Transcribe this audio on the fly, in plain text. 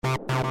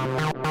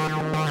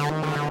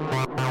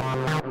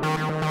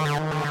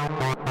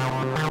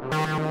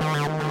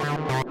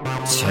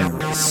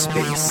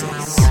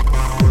TerraSpaces.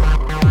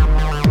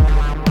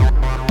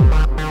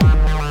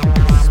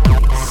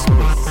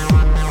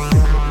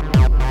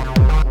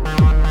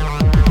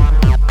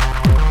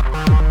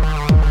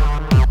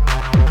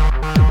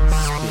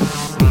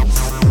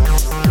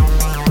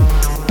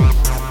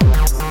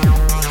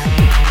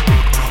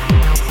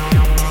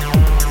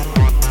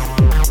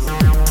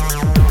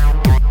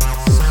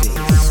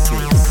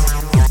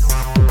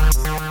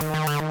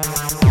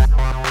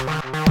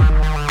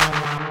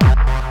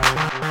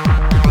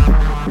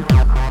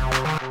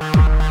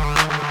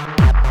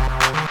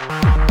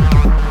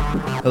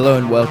 Hello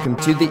and welcome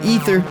to The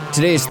Ether.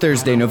 Today is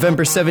Thursday,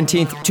 November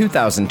 17th,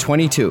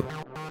 2022.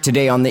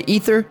 Today on The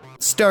Ether,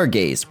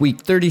 Stargaze, Week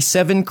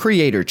 37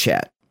 Creator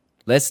Chat.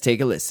 Let's take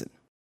a listen.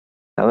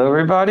 Hello,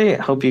 everybody.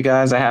 Hope you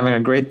guys are having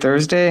a great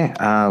Thursday.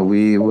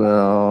 We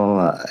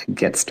will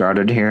get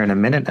started here in a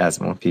minute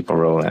as more people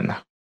roll in.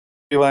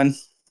 Everyone,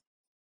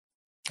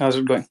 how's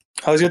it going?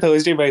 How's your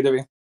Thursday, by the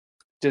way?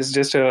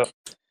 Just a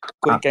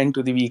quick end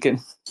to the weekend.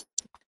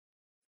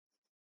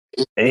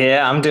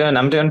 Yeah, I'm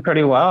doing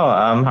pretty well.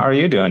 How are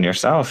you doing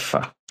yourself?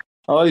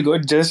 All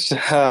good. Just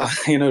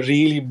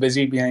really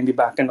busy behind the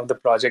back end of the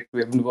project.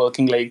 We've been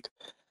working like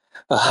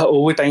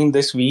overtime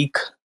this week.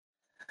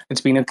 It's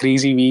been a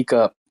crazy week,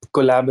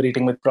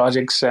 collaborating with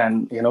projects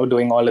and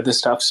doing all of this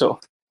stuff. So,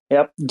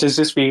 yep,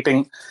 just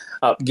waiting,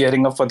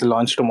 gearing up for the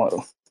launch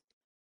tomorrow.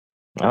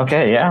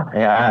 Okay,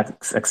 yeah.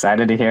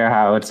 Excited to hear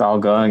how it's all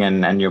going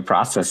and your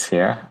process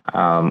here.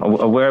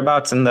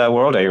 Whereabouts in the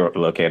world are you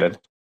located?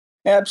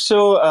 Yep.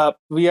 So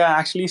we are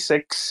actually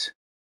 6.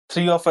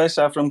 3 of us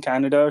are from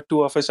Canada.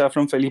 2 of us are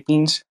from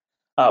Philippines.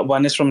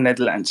 1 is from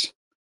Netherlands.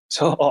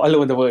 So all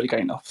over the world,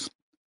 kind of.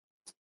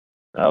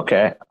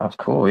 Okay. Oh,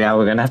 cool. Yeah,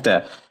 we're gonna have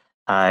to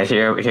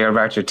hear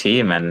about your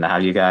team and how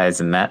you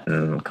guys met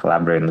and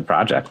collaborated in the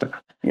project.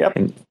 Yep.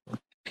 And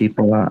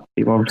people are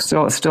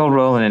still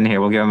rolling in here.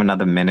 We'll give them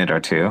another minute or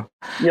two.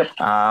 Yep.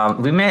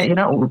 We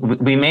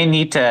may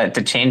need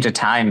to change the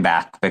time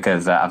back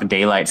because of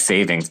daylight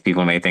savings.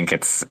 People may think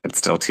it's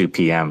still 2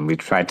 p.m. We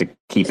tried to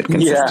keep it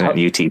consistent at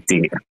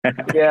UTC.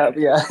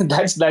 yeah.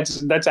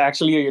 That's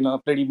actually a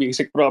pretty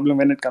basic problem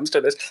when it comes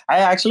to this. I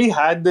actually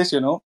had this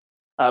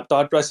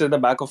thought process at the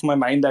back of my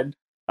mind that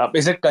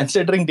is it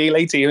considering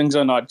daylight savings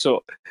or not?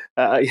 So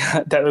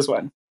that was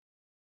one.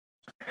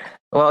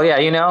 Well, yeah,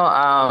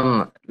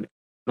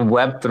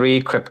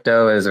 Web3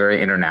 crypto is very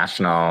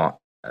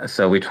international,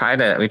 so we try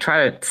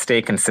to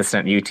stay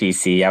consistent at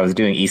UTC. I was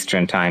doing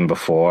Eastern time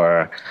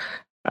before,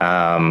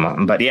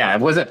 but yeah, I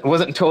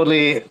wasn't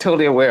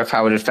totally aware of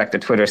how it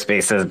affected Twitter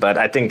Spaces, but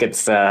I think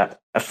it's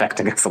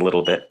affecting us a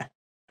little bit.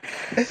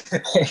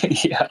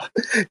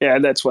 yeah,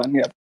 that's one.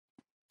 Yeah.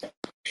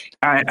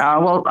 All right.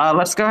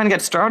 Let's go ahead and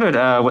get started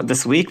with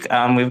this week.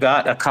 We've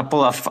got a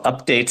couple of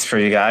updates for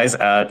you guys.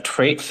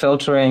 Trait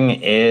filtering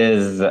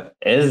is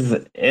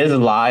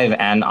live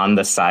and on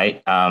the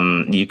site.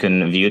 You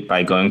can view it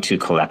by going to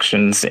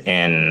collections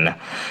on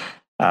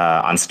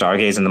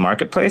Stargaze in the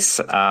marketplace,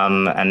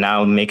 and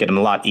now make it a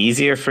lot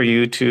easier for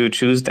you to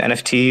choose the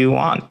NFT you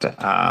want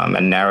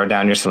and narrow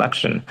down your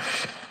selection.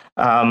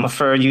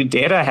 For you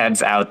data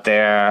heads out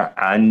there,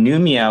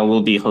 Numia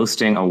will be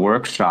hosting a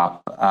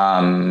workshop.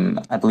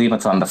 I believe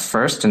it's on the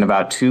 1st in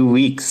about 2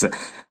 weeks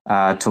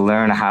to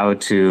learn how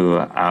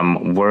to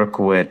work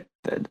with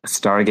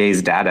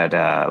Stargaze data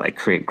to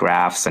create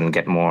graphs and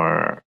get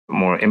more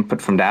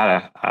input from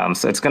data.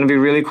 So it's going to be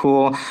really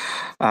cool.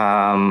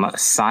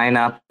 Sign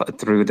up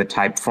through the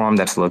Typeform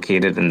that's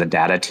located in the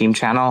data team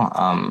channel,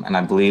 and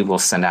I believe we'll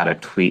send out a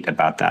tweet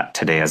about that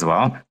today as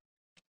well.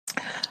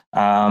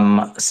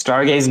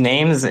 Stargaze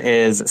Names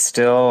is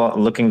still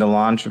looking to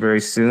launch very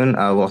soon.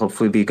 We'll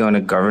hopefully be going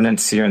to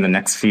governance here in the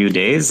next few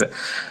days.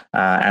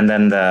 And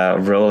then the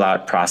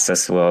rollout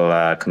process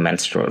will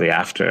commence shortly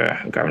after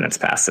governance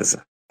passes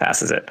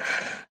it.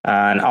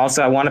 And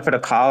also, I want to put a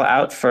call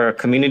out for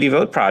community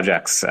vote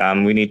projects.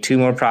 We need 2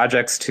 more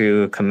projects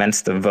to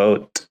commence the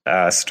vote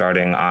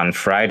starting on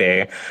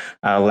Friday.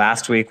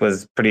 Last week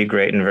was pretty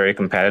great and very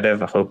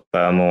competitive. I hope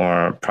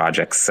more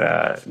projects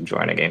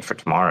join again for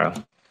tomorrow.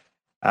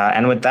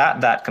 And with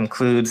that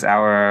concludes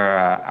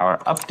our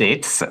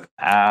updates.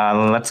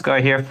 Let's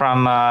go hear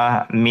from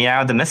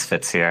Meow the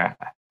Misfits here.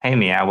 Hey,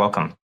 Meow,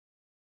 welcome.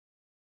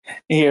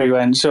 Hey,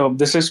 everyone. So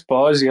this is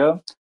Pause here.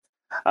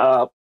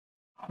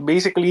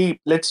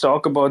 Basically, let's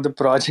talk about the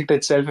project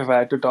itself if I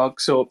had to talk.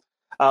 So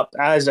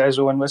as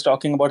Rowan was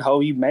talking about how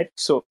we met,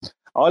 so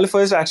all of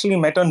us actually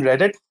met on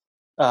Reddit.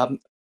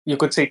 You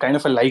could say kind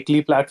of a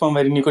likely platform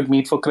wherein you could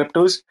meet for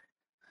cryptos.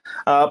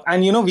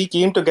 And, we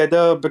came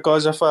together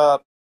because of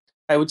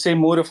I would say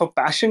more of a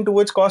passion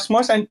towards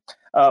Cosmos. And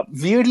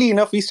weirdly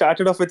enough, we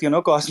started off with,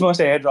 Cosmos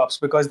airdrops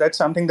because that's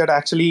something that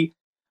actually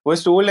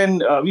was told.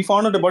 And we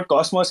found out about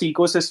Cosmos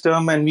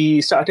ecosystem and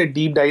we started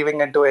deep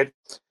diving into it.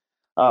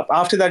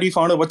 After that, we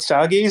found out about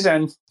Stargaze.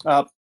 And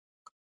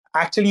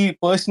actually,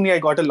 personally, I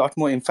got a lot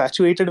more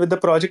infatuated with the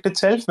project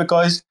itself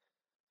because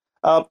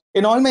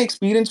In all my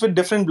experience with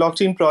different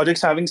blockchain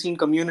projects, having seen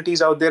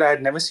communities out there, I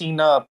had never seen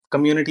a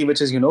community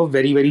which is,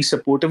 very, very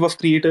supportive of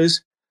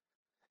creators.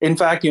 In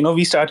fact,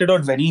 we started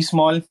out very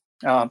small.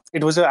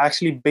 It was a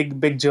actually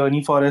big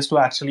journey for us to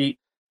actually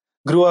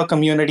grow a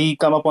community,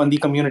 come up on the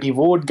community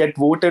vote, get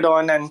voted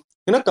on, and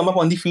come up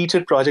on the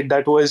featured project.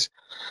 There's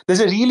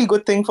a really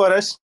good thing for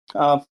us.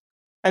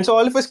 And so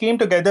all of us came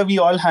together. We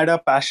all had a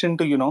passion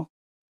to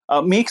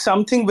make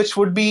something which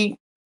would be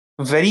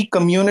very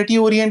community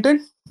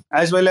oriented,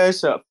 as well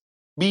as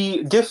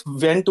be give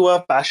vent to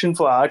our passion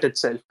for art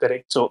itself.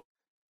 Correct. So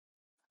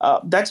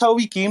that's how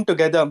we came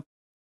together,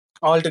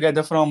 all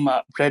together from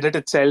Reddit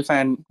itself,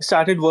 and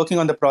started working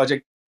on the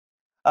project.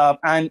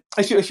 And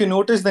if you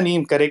notice the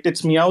name, correct,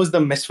 it's Meows the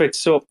Misfits.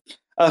 So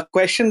a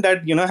question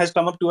that has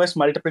come up to us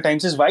multiple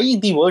times is, why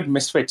the word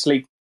misfits?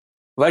 Like,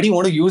 why do you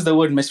want to use the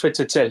word misfits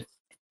itself?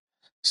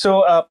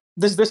 So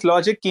this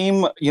logic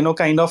came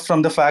kind of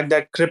from the fact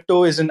that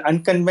crypto is an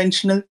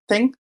unconventional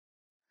thing.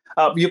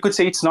 You could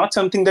say it's not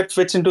something that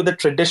fits into the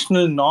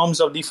traditional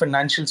norms of the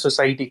financial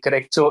society,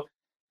 correct? So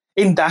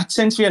in that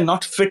sense, we are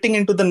not fitting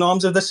into the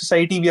norms of the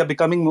society. We are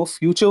becoming more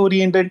future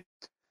oriented.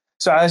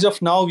 So as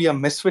of now, we are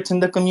misfits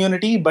in the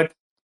community, but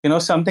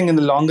something in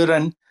the longer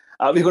run,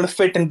 we're going to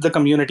fit into the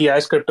community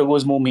as crypto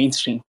goes more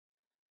mainstream.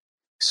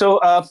 So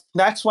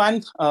that's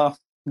one.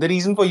 The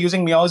reason for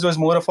using Meows was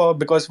more of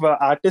because of our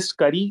artist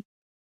Curry.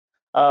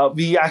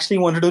 We actually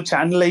wanted to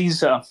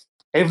channelize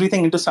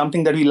everything into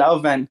something that we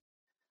love, and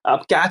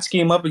cats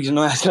came up,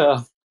 as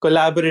a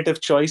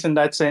collaborative choice in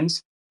that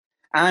sense,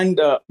 and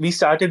we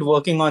started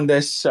working on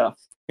this,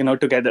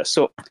 together.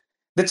 So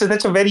that's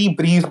a very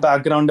brief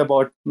background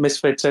about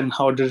Misfits and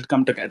how did it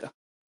come together.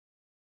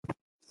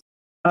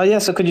 Yeah,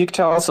 so could you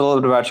tell us a little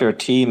bit about your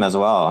team as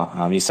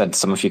well? You said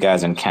some of you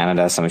guys in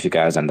Canada, some of you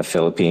guys in the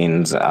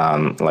Philippines,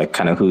 like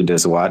kind of who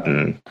does what,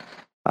 and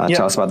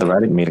tell us about the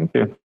Reddit meeting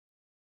too.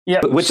 Yeah.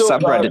 Which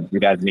subreddit do you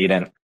guys meet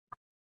in?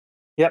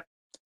 Yeah.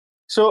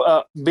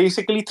 So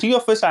basically, three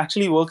of us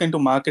actually work into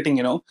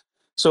marketing,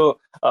 So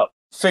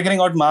figuring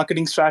out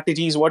marketing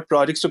strategies, what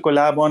projects to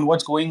collab on,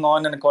 what's going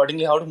on, and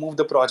accordingly how to move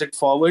the project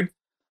forward.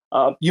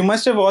 You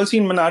must have all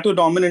seen Minato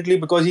dominantly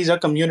because he's a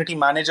community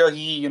manager.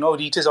 He,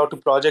 reaches out to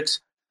projects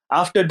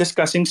after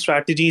discussing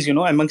strategies,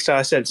 amongst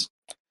ourselves.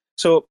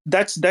 So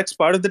that's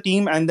part of the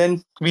team. And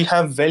then we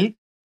have Will.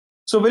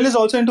 So Will is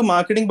also into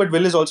marketing, but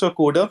Will is also a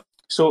coder.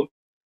 So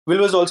Will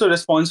was also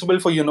responsible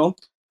for,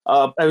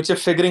 I would say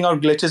figuring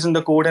out glitches in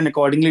the code and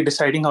accordingly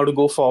deciding how to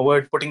go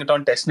forward, putting it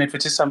on testnet,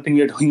 which is something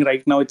we're doing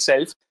right now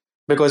itself,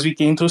 because we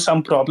came through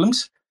some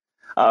problems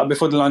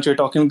before the launch. We were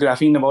talking with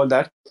Graphene about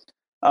that.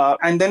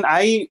 And then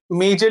I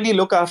majorly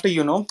look after,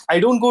 I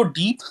don't go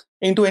deep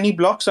into any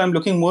block. So I'm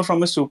looking more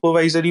from a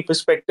supervisory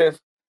perspective,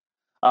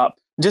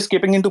 just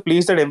keeping into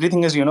place that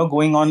everything is,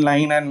 going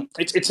online and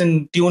it's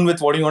in tune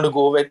with what you want to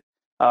go with,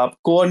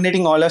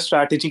 coordinating all our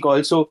strategy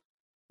calls. So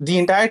the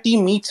entire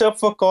team meets up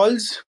for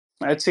calls,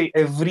 I'd say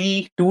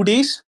every 2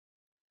 days.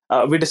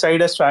 We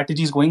decide our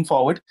strategies going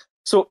forward.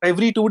 So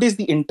every 2 days,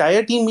 the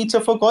entire team meets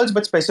up for calls,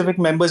 but specific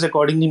members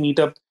accordingly meet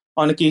up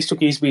on a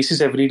case-to-case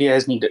basis every day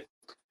as needed.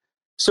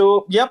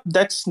 So, yep,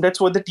 that's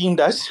what the team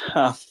does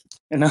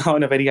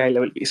on a very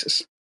high-level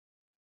basis.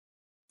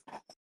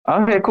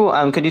 Okay,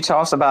 cool. Could you tell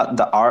us about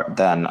the art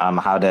then?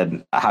 How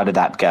did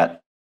that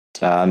get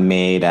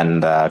made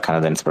and kind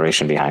of the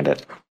inspiration behind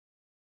it?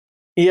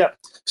 Yeah.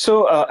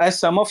 So, as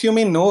some of you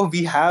may know,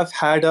 we have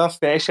had a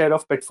fair share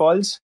of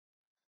pitfalls.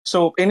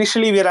 So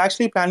initially, we are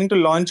actually planning to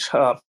launch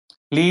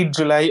late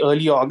July,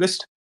 early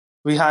August.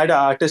 We had an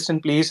artist in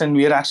place, and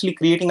we are actually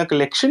creating a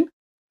collection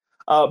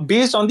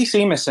based on the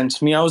same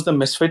essence. Meows the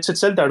Misfits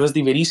itself, that was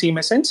the very same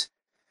essence.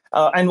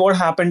 And what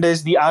happened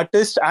is the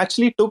artist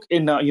actually took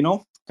in,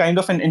 kind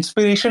of an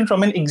inspiration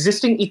from an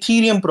existing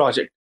Ethereum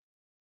project.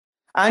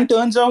 And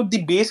turns out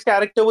the base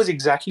character was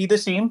exactly the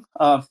same.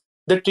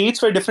 The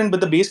traits were different, but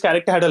the base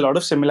character had a lot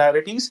of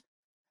similarities.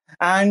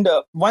 And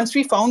once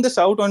we found this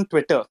out on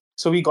Twitter,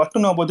 so we got to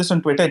know about this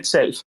on Twitter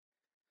itself,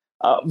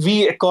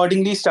 we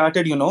accordingly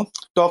started,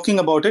 talking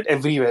about it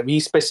everywhere. We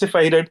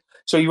specified it.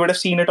 So you would have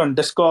seen it on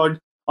Discord,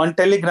 on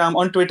Telegram,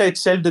 on Twitter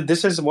itself, that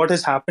this is what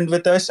has happened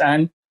with us.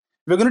 And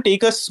we're going to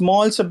take a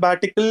small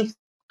sabbatical,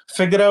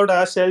 figure out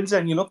ourselves,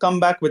 and, come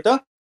back with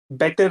a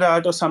better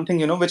art or something,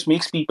 which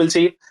makes people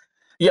say,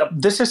 yeah,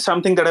 this is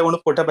something that I want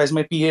to put up as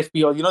my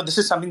PFP, or, this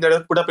is something that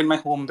I'll put up in my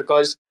home,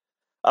 because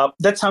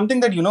that's something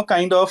that,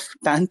 kind of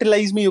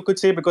tantalized me, you could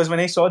say, because when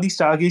I saw the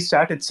Stargaze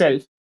chat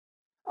itself,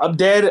 up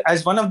there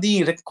as one of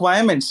the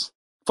requirements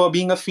for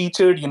being a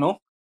featured,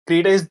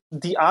 creator is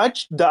the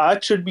art. The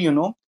art should be,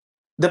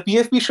 the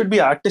PFP should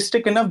be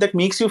artistic enough that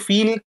makes you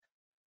feel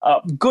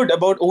good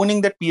about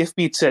owning that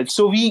PFP itself.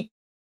 So we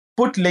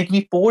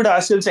poured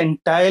ourselves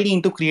entirely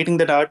into creating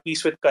that art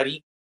piece with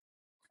Curry.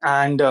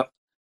 And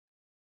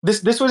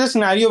this was a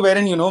scenario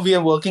wherein, we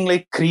are working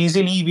like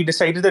crazily. We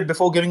decided that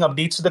before giving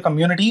updates to the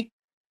community,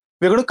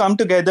 we're going to come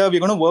together. We're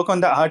going to work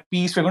on the art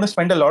piece. We're going to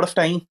spend a lot of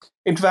time.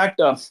 In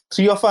fact,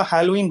 3 of our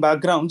Halloween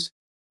backgrounds,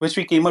 which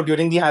we came up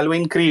during the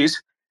Halloween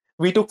craze,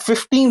 we took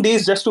 15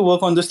 days just to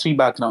work on those 3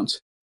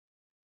 backgrounds.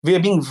 We are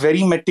being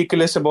very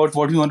meticulous about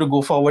what we want to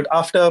go forward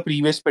after our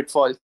previous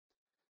pitfall.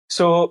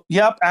 So,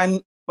 yeah,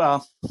 and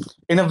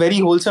in a very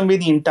wholesome way,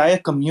 the entire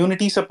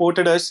community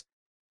supported us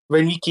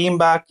when we came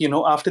back,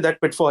 after that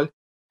pitfall.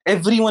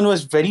 Everyone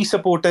was very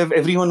supportive.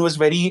 Everyone was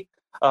very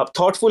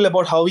thoughtful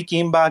about how we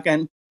came back.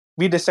 And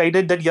we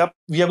decided that, yep,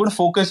 we are going to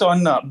focus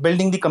on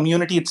building the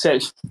community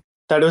itself.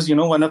 That was,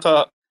 one of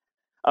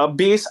our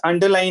base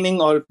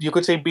underlining, or you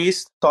could say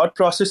base thought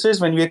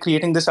processes when we are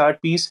creating this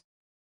art piece.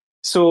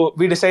 So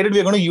we decided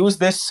we're going to use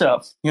this,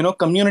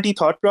 community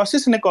thought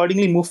process and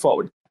accordingly move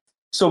forward.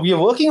 So we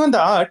are working on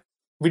the art.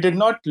 We did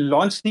not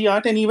launch the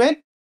art anywhere.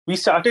 We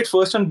started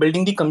first on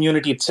building the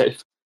community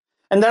itself.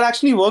 And that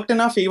actually worked in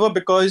our favor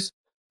because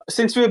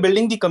since we were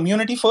building the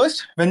community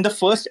first, when the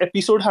first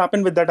episode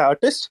happened with that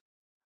artist,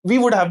 we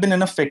would have been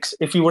in a fix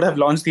if we would have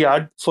launched the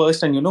art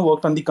first and,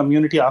 worked on the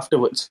community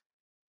afterwards.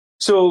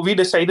 So we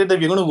decided that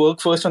we're going to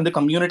work first on the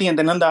community and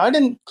then on the art.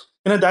 And,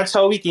 that's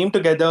how we came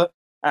together.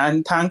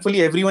 And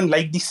thankfully, everyone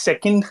liked the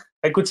second,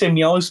 I could say,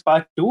 Meows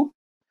Part 2,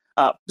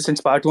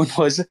 since Part 1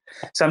 was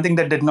something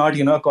that did not,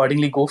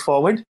 accordingly go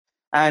forward.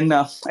 And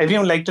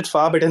everyone liked it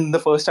far better than the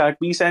first art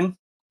piece. And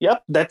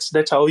yep, that's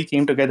how we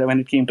came together when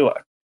it came to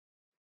art.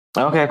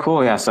 Okay,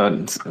 cool. Yeah, so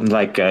it's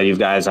like you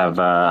guys have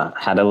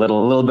had a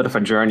little bit of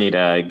a journey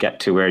to get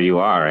to where you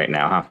are right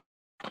now,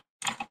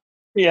 huh?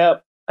 Yeah.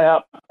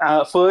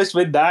 First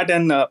with that,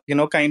 and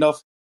kind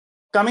of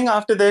coming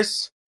after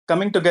this,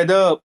 coming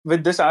together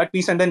with this art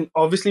piece, and then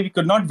obviously we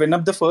could not win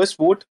up the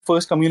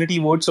first community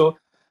vote. So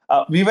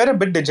we were a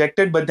bit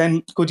dejected, but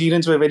then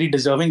Kujirans were very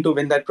deserving to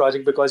win that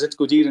project because it's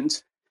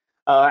Kujirans.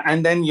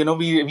 And then,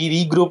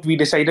 we regrouped. We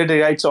decided,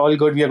 yeah, it's all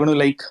good. We are going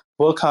to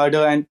work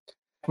harder and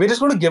we're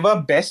just going to give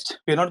our best.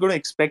 We're not going to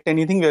expect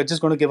anything. We're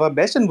just going to give our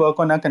best and work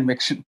on our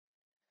conviction.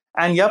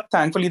 And yep,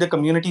 thankfully the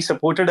community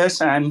supported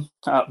us and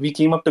we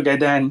came up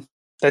together, and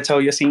that's how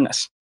you're seeing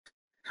us.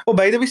 Oh,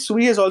 by the way,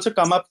 Sui has also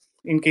come up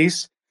in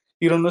case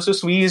you don't know. So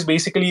Sui is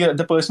basically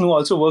the person who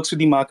also works with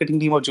the marketing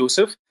team of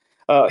Joseph.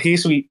 Hey,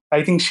 Sui,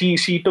 I think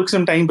she took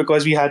some time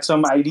because we had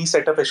some ID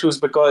setup issues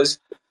because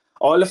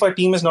all of our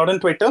team is not on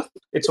Twitter.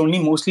 It's only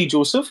mostly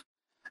Joseph.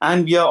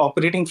 And we are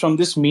operating from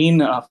this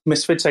main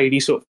Misfits ID.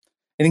 So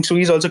I think Sui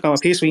has also come up.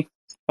 Hey, Sui,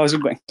 how's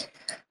it going?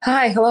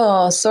 Hi,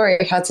 hello. Sorry,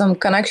 I had some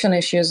connection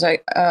issues. I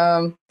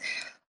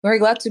very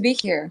glad to be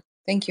here.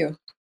 Thank you.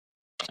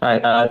 All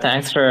right,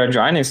 thanks for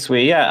joining,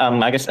 Sui. Yeah,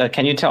 I guess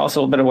can you tell us a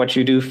little bit of what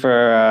you do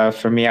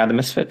for Me Are the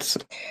Misfits?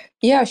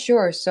 Yeah,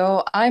 sure.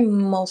 So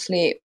I'm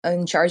mostly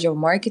in charge of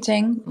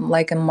marketing,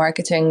 like a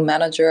marketing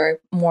manager,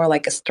 more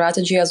like a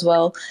strategy as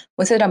well.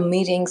 We set up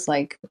meetings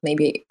like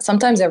maybe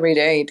sometimes every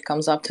day. It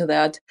comes up to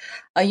that.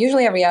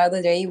 Usually every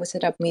other day we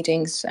set up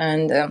meetings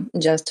and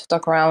just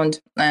talk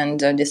around and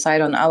decide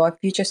on our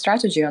future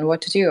strategy on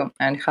what to do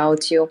and how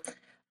to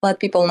let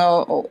people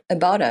know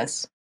about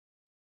us.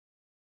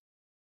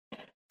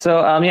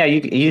 So yeah,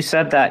 you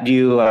said that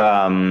you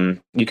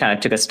kind of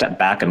took a step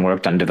back and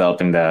worked on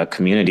developing the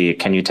community.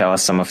 Can you tell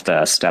us some of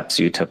the steps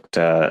you took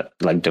to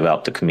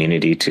develop the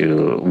community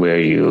to where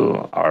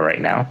you are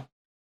right now?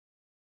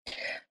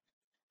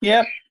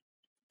 Yep.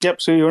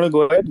 So you want to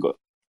go ahead? Go.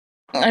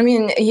 I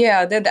mean,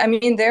 yeah.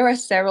 There are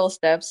several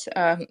steps.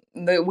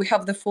 We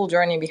have the full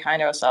journey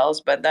behind ourselves,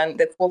 but then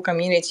the full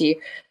community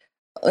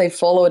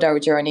followed our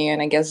journey,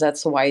 and I guess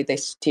that's why they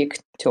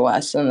stick to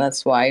us, and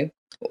that's why.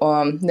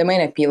 The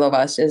main appeal of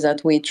us is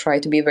that we try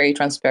to be very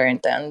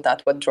transparent, and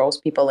that's what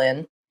draws people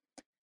in.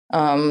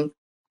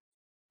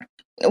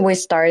 We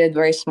started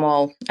very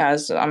small,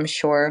 as I'm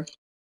sure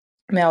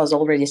Mel has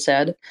already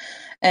said,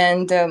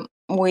 and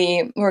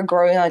we were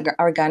growing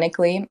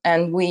organically,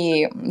 and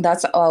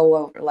that's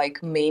our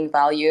main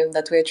value,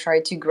 that we try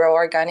to grow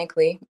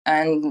organically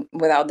and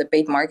without the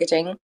paid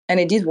marketing. And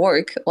it did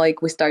work.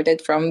 We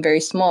started from very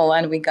small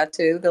and we got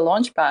to the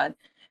launch pad.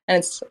 And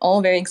it's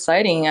all very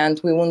exciting, and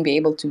we wouldn't be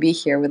able to be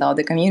here without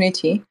the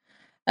community.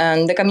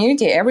 And the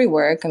community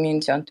everywhere,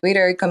 community on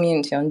Twitter,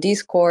 community on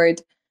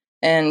Discord.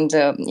 And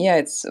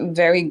it's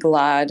very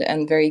glad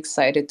and very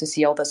excited to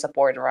see all the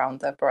support around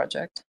the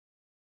project.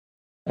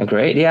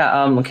 Great. Yeah.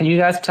 Can you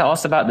guys tell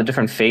us about the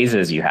different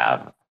phases you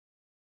have?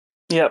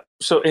 Yeah.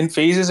 So in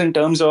phases in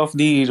terms of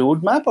the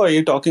roadmap, or are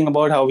you talking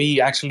about how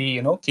we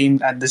actually, came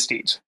at this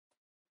stage?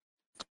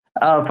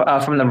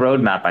 From the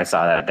roadmap, I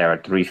saw that there are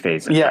 3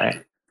 phases,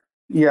 right?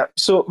 Yeah,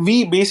 so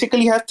we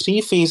basically have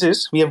 3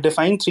 phases. We have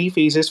defined 3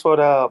 phases for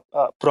a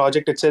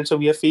project itself. So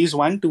we have phase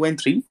 1, 2, and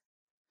 3.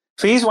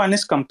 Phase 1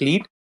 is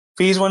complete.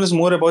 Phase 1 is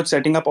more about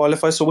setting up all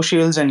of our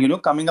socials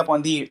and, coming up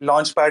on the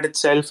launch pad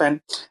itself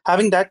and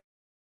having that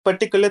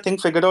particular thing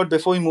figured out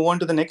before we move on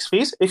to the next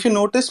phase. If you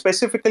notice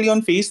specifically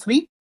on phase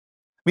 3,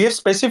 we have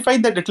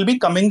specified that it will be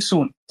coming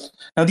soon.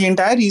 Now, the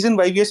entire reason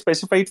why we have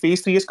specified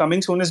phase 3 is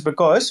coming soon is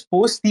because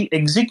post the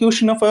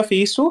execution of our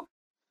phase 2,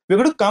 we're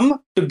going to come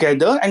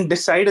together and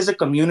decide as a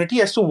community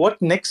as to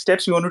what next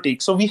steps we want to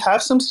take. So we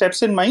have some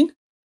steps in mind,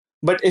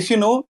 but if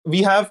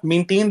we have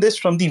maintained this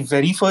from the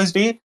very first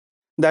day,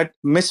 that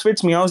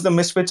Misfits, Meows the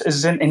Misfits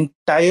is an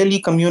entirely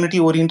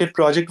community-oriented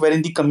project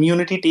wherein the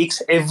community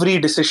takes every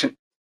decision,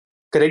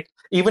 correct?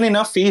 Even in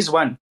our phase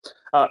one,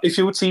 if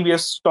you would see, we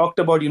have talked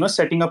about,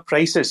 setting up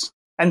prices.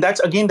 And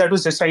that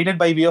was decided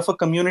by way of a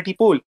community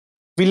poll.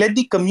 We let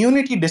the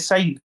community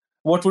decide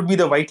what would be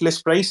the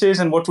whitelist prices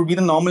and what would be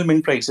the normal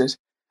mint prices.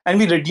 And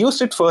we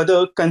reduced it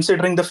further,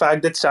 considering the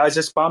fact that STARS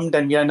is pumped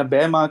and we are in a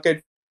bear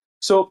market.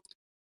 So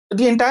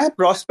the entire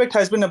prospect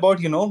has been about,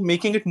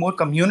 making it more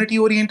community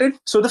oriented.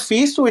 So the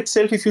phase two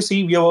itself, if you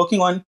see, we are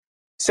working on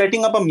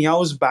setting up a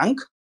Meows bank.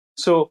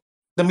 So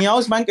the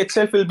Meows bank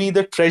itself will be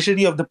the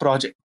treasury of the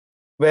project,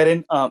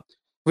 wherein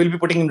we'll be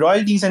putting in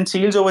royalties and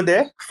sales over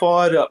there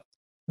for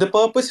the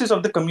purposes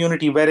of the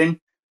community, wherein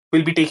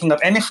we'll be taking up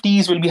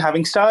NFTs, we'll be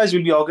having stars,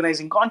 we'll be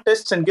organizing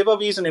contests and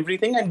giveaways and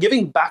everything and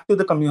giving back to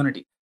the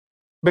community.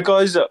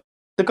 Because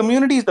the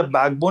community is the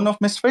backbone of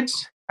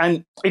Misfits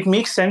and it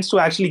makes sense to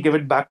actually give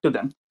it back to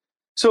them.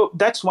 So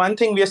that's one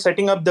thing, we are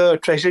setting up the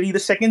treasury. The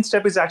second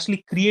step is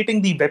actually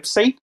creating the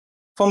website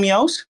for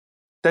Meows.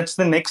 That's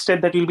the next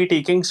step that we'll be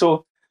taking.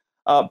 So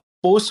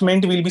post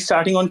Mint, we'll be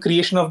starting on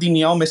creation of the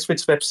Meow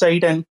Misfits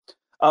website. And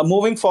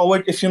moving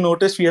forward, if you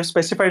notice, we have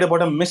specified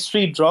about a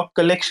mystery drop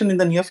collection in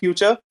the near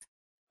future.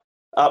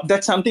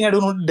 That's something I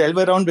don't want to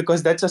delve around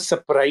because that's a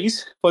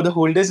surprise for the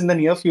holders in the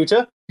near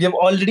future. We have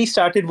already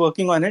started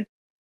working on it.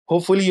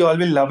 Hopefully, you all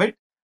will love it.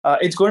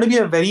 It's going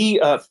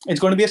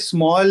to be a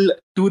small,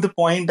 to the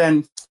point,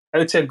 and I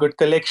would say a good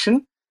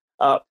collection.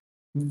 While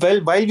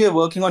we are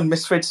working on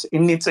Misfits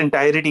in its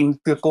entirety,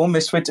 the core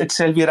Misfits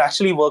itself, we are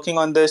actually working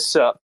on this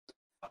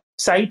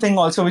side thing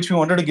also, which we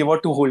wanted to give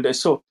out to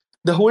holders. So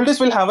the holders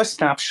will have a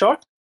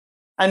snapshot,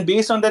 and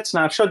based on that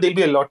snapshot, they'll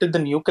be allotted the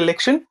new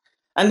collection,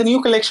 and the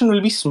new collection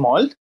will be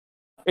small.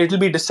 It will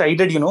be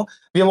decided,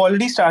 we have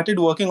already started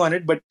working on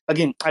it, but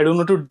again, I don't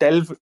want to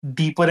delve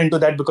deeper into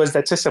that because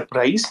that's a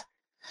surprise.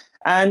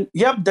 And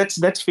yeah,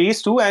 that's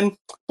phase two. And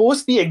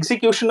post the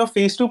execution of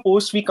phase two,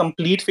 post we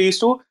complete phase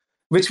two,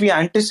 which we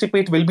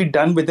anticipate will be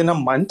done within a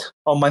month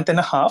or month and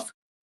a half,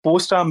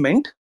 post our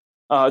mint,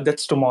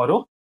 that's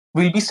tomorrow,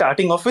 we'll be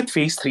starting off with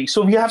phase three.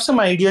 So we have some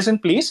ideas in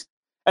place.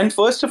 And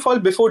first of all,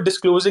 before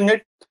disclosing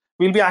it,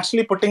 we'll be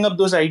actually putting up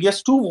those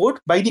ideas to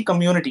vote by the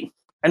community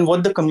and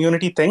what the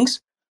community thinks,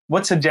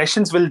 what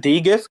suggestions will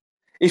they give,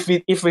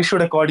 if we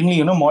should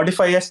accordingly,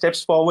 modify our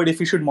steps forward, if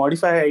we should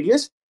modify our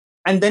ideas,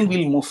 and then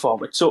we'll move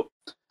forward. So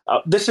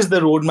this is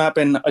the roadmap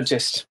in a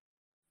gist.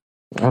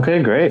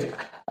 Okay, great.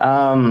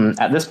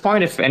 At this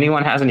point, if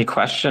anyone has any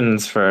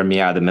questions for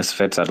Meow the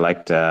Misfits, I'd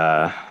like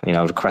to,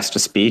 request to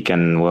speak,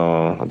 and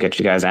we'll get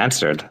you guys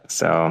answered.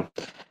 So,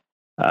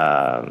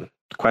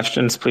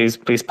 questions,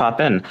 please pop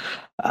in.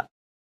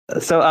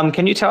 So,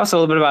 can you tell us a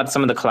little bit about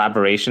some of the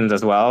collaborations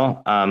as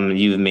well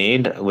you've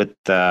made with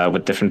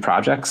different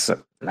projects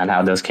and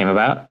how those came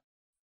about?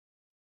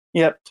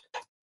 Yep.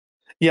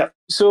 Yeah.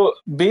 So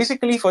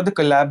basically, for the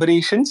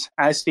collaborations,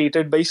 as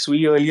stated by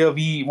Sui earlier,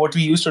 what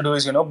we used to do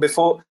is,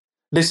 before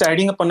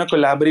deciding upon a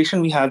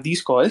collaboration, we have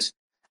these calls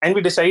and we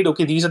decide,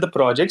 okay, these are the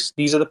projects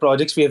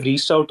we have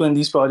reached out to, and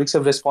these projects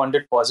have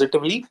responded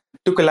positively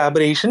to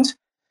collaborations.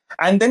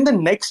 And then the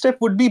next step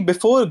would be,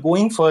 before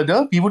going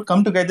further, we would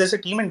come together as a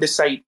team and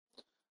decide.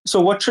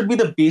 So what should be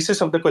the basis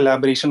of the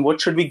collaboration?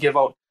 What should we give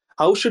out?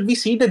 How should we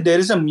see that there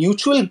is a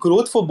mutual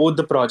growth for both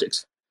the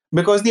projects?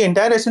 Because the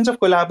entire essence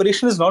of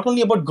collaboration is not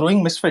only about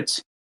growing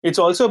Misfits, it's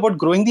also about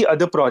growing the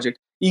other project.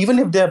 Even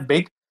if they're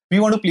big, we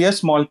want to play a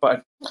small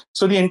part.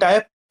 So the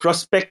entire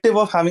perspective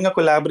of having a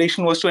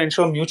collaboration was to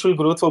ensure mutual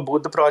growth for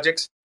both the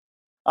projects.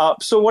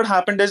 So what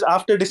happened is,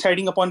 after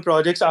deciding upon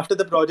projects, after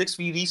the projects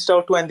we reached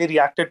out to and they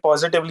reacted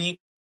positively,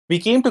 we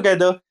came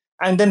together.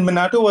 And then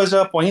Minato was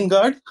a point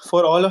guard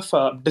for all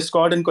of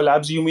Discord and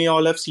collabs. You may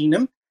all have seen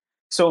him.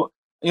 So,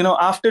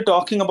 after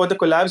talking about the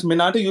collabs,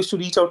 Minato used to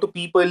reach out to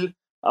people,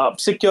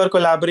 secure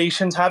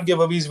collaborations, have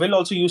giveaways. Will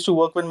also used to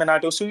work with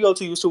Minato. Sui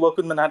also used to work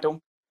with Minato.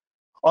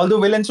 Although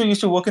Will and Sui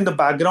used to work in the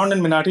background,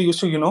 and Minato used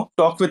to,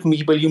 talk with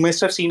people. You must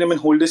have seen him in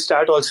Hold His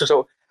Start also.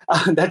 So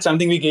that's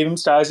something we gave him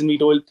stars, and we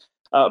told,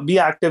 be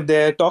active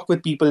there, talk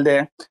with people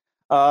there.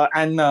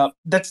 And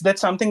that's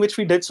something which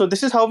we did. So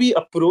this is how we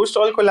approached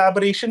all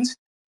collaborations.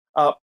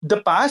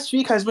 The past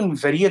week has been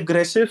very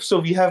aggressive. So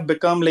we have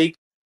become, like,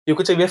 you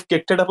could say, we have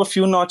kicked it up a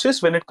few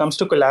notches when it comes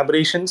to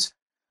collaborations,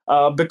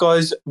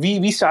 because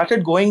we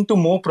started going to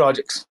more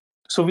projects.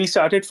 So we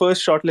started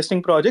first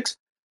shortlisting projects,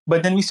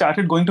 but then we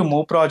started going to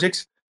more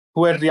projects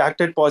who had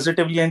reacted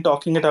positively and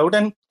talking it out.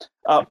 And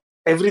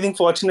everything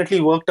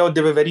fortunately worked out.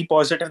 They were very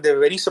positive. They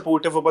were very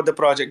supportive about the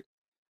project.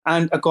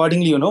 And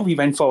accordingly, we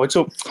went forward.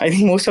 So I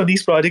think most of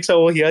these projects are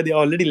over here. They're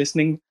already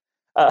listening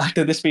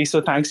to this space.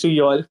 So thanks to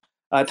you all.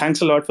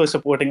 Thanks a lot for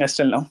supporting us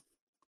till now.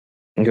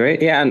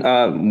 Great. Yeah.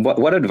 And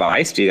what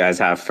advice do you guys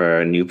have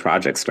for new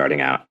projects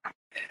starting out?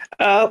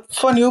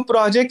 For new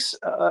projects,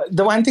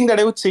 the one thing that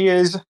I would say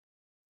is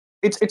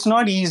it's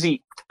not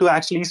easy to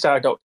actually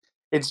start out.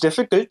 It's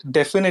difficult,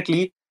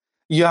 definitely.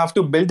 You have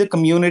to build the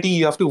community.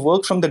 You have to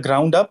work from the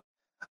ground up.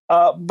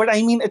 But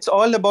I mean, it's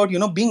all about,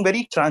 being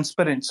very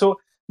transparent. So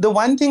the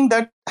one thing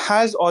that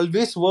has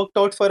always worked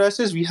out for us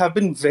is we have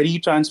been very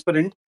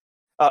transparent.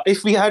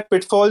 If we had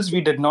pitfalls,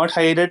 we did not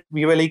hide it.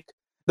 We were like,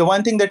 the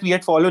one thing that we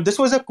had followed, this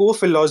was a core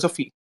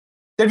philosophy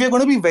that we are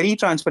going to be very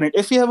transparent.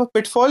 If we have a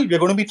pitfall, we're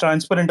going to be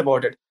transparent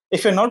about it.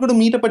 If you're not going to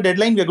meet up a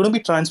deadline, we're going to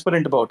be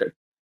transparent about it.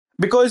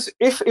 Because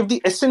if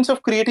the essence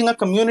of creating a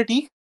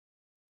community,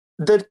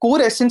 the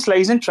core essence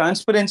lies in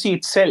transparency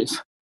itself.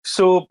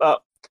 So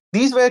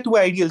these were two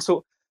ideals.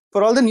 So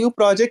for all the new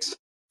projects,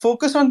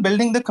 focus on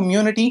building the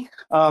community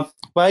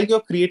while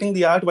you're creating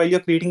the art, while you're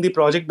creating the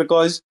project,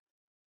 because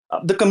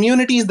the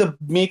community is the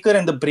maker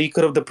and the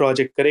breaker of the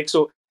project, correct?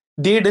 So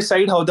they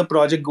decide how the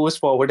project goes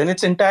forward, and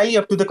it's entirely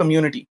up to the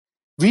community.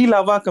 We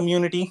love our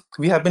community.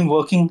 We have been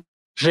working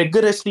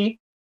rigorously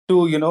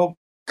to,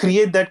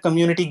 create that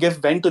community, give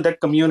vent to that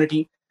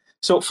community.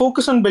 So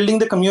focus on building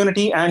the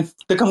community, and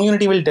the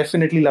community will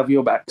definitely love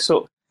you back.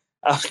 So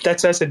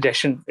that's a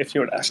suggestion, if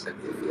you would ask.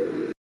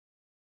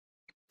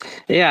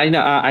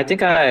 Yeah, I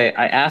think I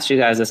asked you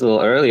guys this a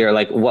little earlier.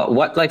 Like,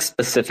 what like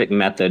specific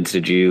methods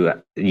did you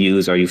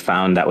use, or you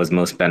found that was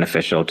most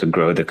beneficial to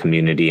grow the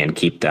community and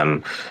keep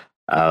them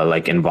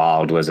like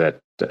involved? Was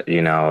it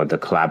the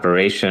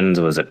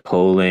collaborations? Was it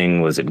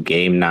polling? Was it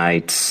game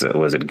nights?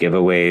 Was it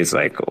giveaways?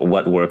 Like,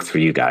 what worked for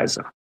you guys?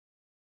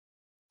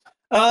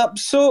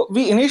 So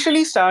we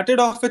initially started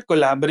off with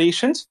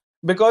collaborations,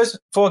 because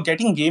for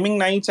getting gaming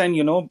nights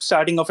and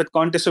starting off with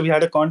contests, so we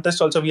had a contest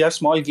also. We have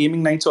small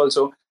gaming nights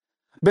also.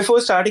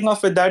 Before starting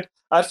off with that,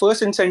 our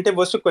first incentive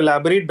was to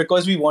collaborate,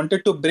 because we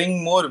wanted to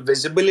bring more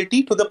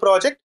visibility to the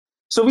project.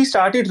 So we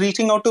started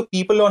reaching out to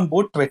people on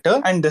both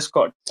Twitter and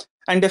Discord.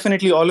 And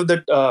definitely all of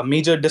the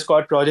major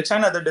Discord projects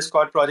and other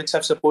Discord projects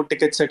have support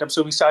tickets set up.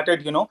 So we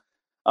started,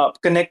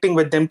 connecting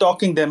with them,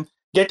 talking them,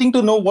 getting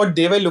to know what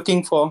they were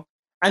looking for.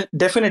 And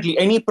definitely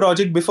any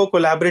project, before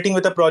collaborating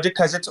with a project,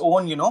 has its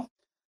own,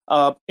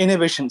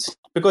 inhibitions,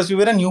 because we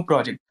were a new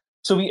project.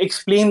 So we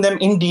explained them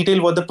in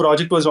detail what the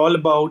project was all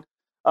about.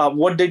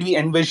 What did we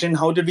envision?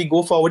 How did we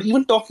go forward?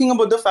 Even talking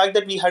about the fact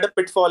that we had a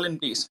pitfall in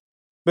place,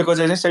 because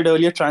as I said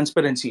earlier,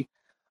 transparency.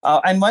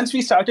 And once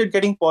we started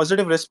getting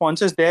positive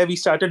responses there, we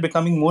started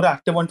becoming more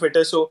active on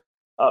Twitter. So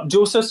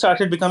Joseph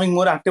started becoming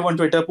more active on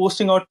Twitter,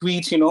 posting out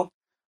tweets,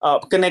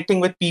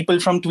 connecting with people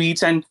from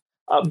tweets, and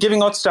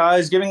giving out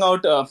stars, giving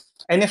out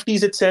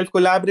NFTs itself,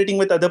 collaborating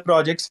with other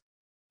projects.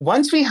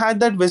 Once we had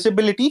that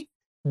visibility,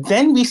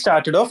 then we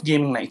started off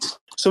gaming nights.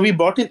 So we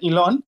brought in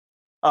Elon.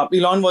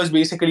 Elon was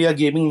basically a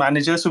gaming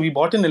manager. So we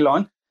bought in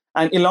Elon,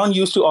 and Elon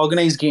used to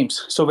organize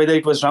games. So whether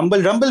it was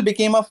Rumble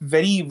became a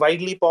very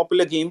widely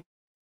popular game.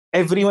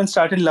 Everyone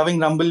started loving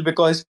Rumble,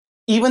 because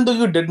even though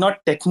you did not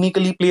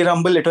technically play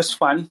Rumble, it was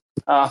fun,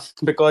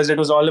 because it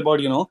was all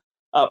about,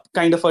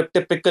 kind of a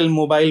typical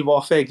mobile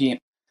warfare game.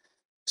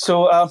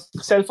 So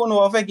cell phone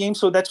warfare game.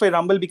 So that's why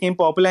Rumble became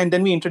popular. And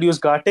then we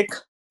introduced Gartic.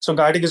 So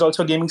Gartic is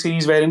also a gaming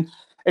series wherein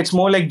it's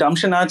more like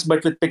Damshanats,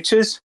 but with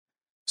pictures.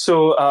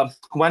 So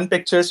one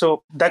picture.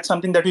 So that's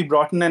something that we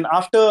brought in. And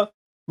after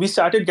we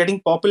started getting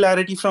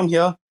popularity from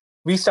here,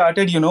 we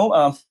started,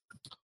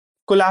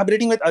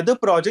 collaborating with other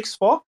projects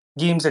for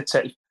games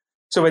itself.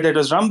 So whether it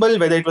was Rumble,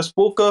 whether it was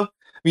poker,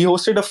 we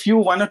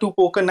hosted one or two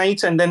poker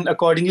nights, and then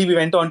accordingly we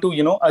went on to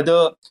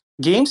other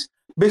games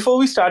before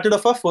we started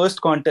off our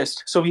first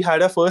contest. So we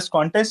had our first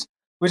contest,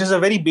 which is a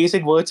very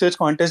basic word search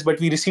contest, but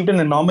we received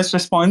an enormous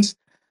response.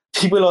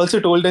 People also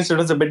told us it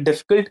was a bit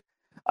difficult.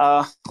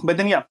 But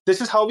then, yeah,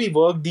 this is how we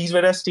worked. These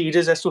were our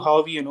stages as to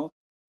how we,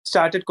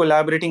 started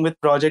collaborating with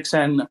projects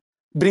and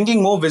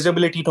bringing more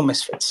visibility to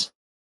Misfits.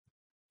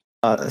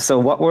 So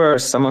what were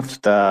some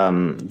of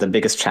the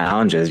biggest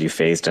challenges you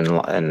faced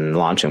in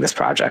launching this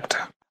project?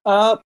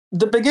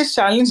 The biggest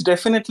challenge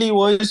definitely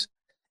was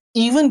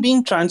even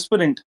being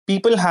transparent.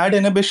 People had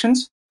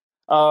inhibitions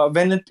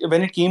when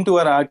it came to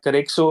our art,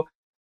 correct? So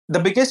the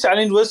biggest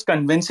challenge was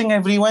convincing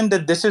everyone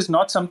that this is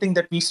not something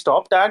that we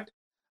stopped at.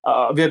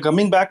 We are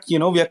coming back, we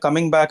are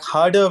coming back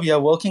harder. We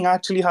are working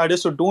actually harder.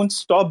 So don't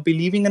stop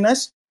believing in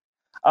us.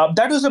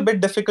 That was a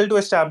bit difficult to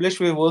establish.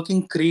 We were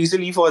working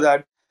crazily for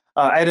that.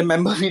 I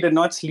remember we did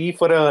not sleep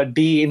for a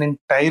day in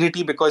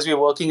entirety, because we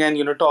were working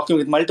and talking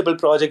with multiple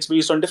projects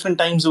based on different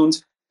time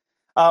zones.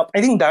 I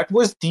think that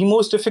was the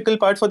most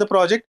difficult part for the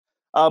project.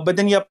 But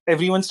then,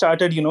 everyone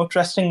started,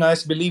 trusting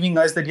us, believing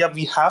us that,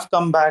 we have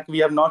come back. We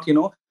have not,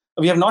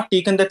 we have not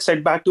taken that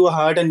setback to a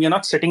heart, and we are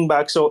not sitting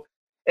back. So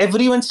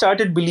everyone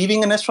started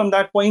believing in us from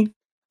that point.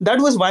 That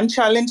was one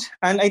challenge.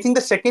 And I think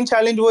the second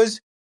challenge was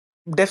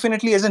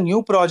definitely, as a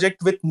new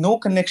project with no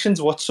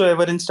connections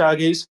whatsoever in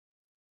Stargaze,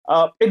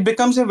 it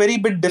becomes a very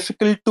bit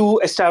difficult to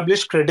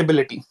establish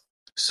credibility.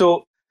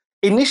 So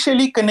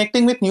initially,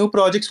 connecting with new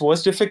projects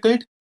was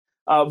difficult.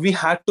 We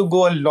had to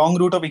go a long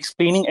route of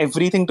explaining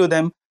everything to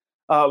them.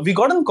 We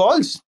got on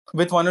calls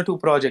with one or two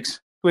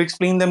projects to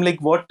explain them like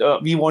what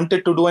we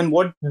wanted to do and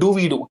what do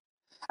we do.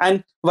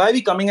 And why are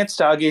we coming at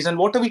Stargaze and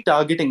what are we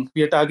targeting?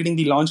 We are targeting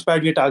the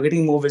launchpad. We are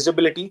targeting more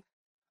visibility.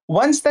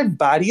 Once that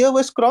barrier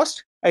was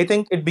crossed, I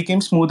think it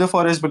became smoother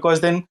for us,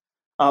 because then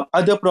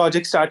other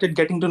projects started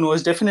getting to know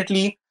us.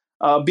 Definitely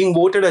being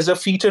voted as a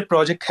featured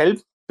project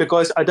helped,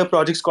 because other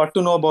projects got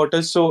to know about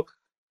us. So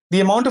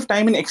the amount of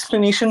time and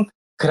explanation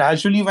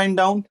gradually went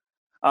down.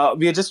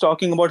 We are just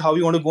talking about how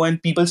we want to go,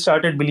 and people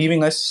started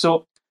believing us.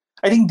 So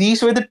I think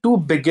these were the two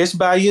biggest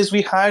barriers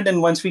we had,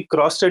 and once we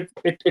crossed it,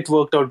 it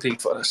worked out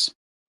great for us.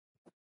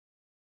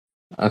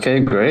 Okay,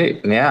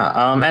 great.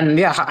 Yeah. And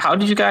yeah, how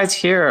did you guys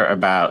hear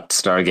about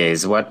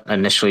Stargaze? What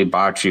initially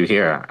brought you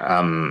here?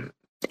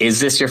 Is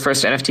this your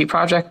first NFT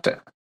project?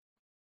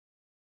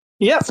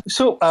 Yeah.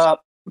 So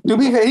to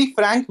be very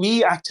frank, we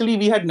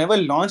had never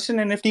launched an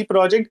NFT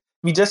project.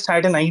 We just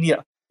had an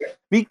idea.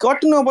 We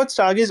got to know about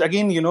Stargaze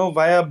again,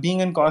 via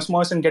being in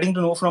Cosmos and getting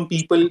to know from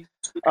people.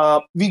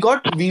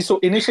 So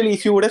initially,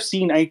 if you would have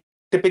seen, I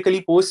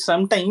typically post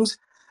sometimes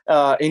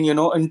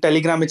in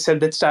Telegram itself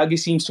that Stargaze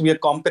seems to be a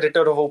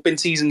competitor of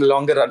OpenSeas in the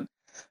longer run.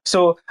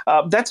 So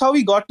that's how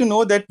we got to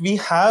know that we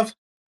have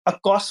a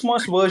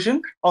Cosmos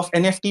version of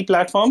NFT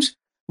platforms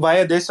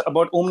via this,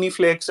 about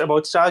OmniFlix,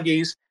 about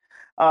Stargaze.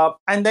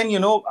 And then,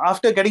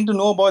 after getting to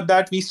know about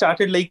that, we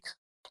started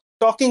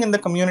talking in the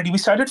community. We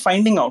started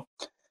finding out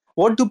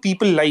what do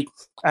people like,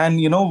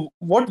 and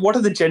what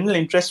are the general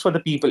interests for the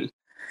people.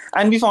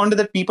 And we found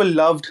that people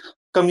loved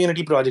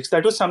community projects.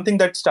 That was something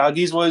that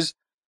Stargaze was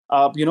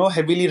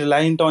heavily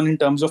reliant on, in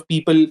terms of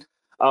people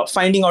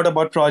finding out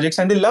about projects,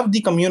 and they loved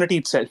the community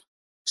itself.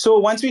 So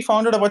once we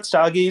found out about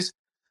Stargaze,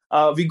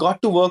 we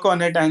got to work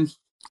on it, and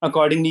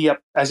accordingly,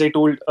 as I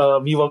told,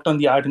 we worked on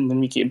the art, and then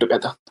we came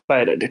together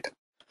via Reddit.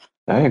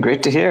 Okay,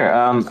 great to hear.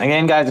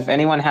 Again, guys, if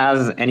anyone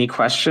has any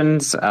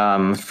questions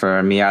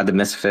for Mia the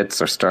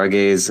Misfits or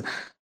Stargaze,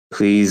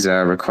 please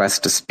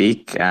request to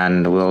speak,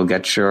 and we'll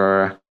get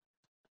your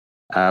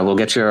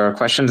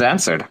questions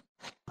answered.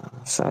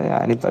 So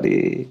yeah,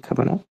 anybody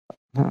coming up?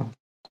 No.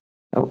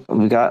 Oh,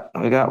 we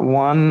got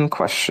one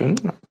question.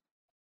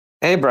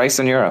 Hey,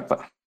 Bryson, you're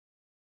up.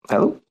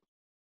 Hello,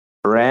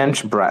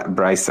 Branch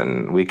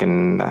Bryson. We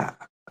can.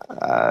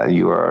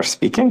 You are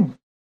speaking.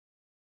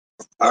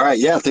 All right,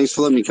 yeah, thanks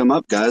for letting me come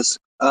up, guys.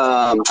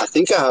 I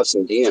think I have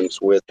some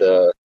DMs with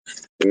the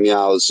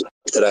meows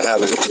that I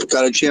haven't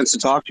got a chance to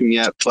talk to them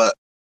yet, but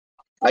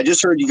I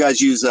just heard you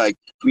guys use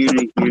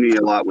community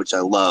a lot, which I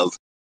love.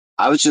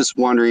 I was just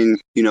wondering,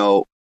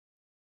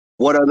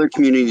 what other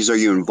communities are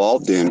you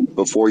involved in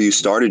before you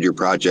started your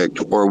project,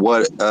 or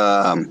which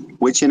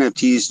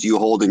NFTs do you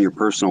hold in your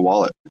personal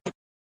wallet?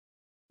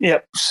 Yeah.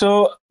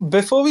 So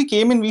before we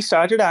came in, we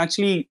started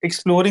actually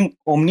exploring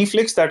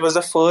OmniFlix. That was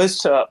the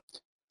first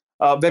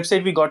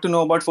website we got to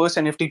know about, first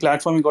NFT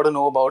platform we got to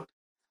know about.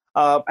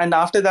 And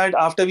after that,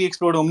 after we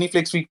explored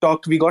OmniFlix, we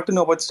got to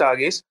know about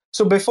Stargaze.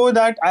 So before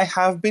that, I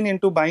have been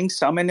into buying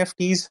some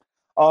NFTs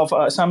of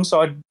some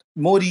sort.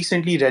 More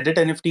recently, Reddit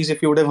NFTs,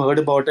 if you would have heard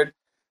about it.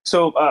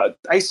 So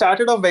I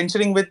started off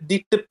venturing with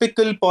the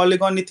typical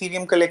Polygon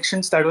Ethereum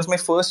collections. That was my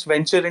first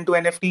venture into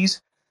NFTs.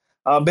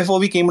 Before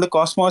we came to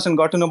Cosmos and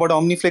got to know about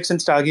OmniFlix and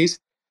Stargaze,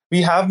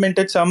 we have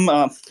minted some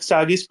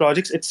Stargaze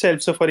projects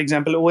itself. So for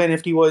example,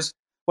 ONFT was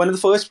one of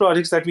the first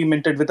projects that we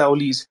minted with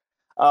Aulies.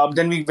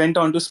 Then we went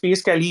on to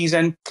Space Callies,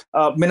 and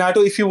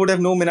Minato, if you would have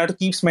known, Minato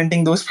keeps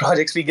minting those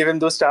projects. We give him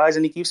those stars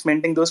and he keeps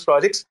minting those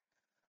projects.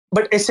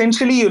 But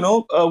essentially,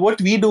 what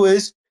we do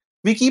is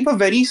we keep a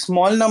very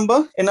small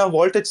number in our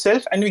vault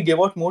itself, and we give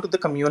out more to the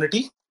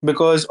community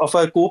because of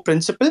our core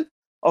principle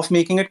of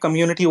making it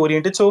community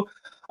oriented. So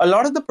a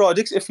lot of the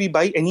projects, if we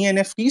buy any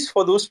NFTs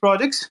for those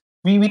projects,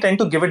 we tend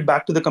to give it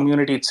back to the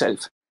community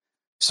itself.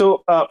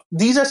 So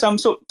these are some.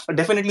 So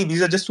definitely,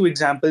 these are just two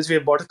examples. We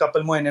have bought a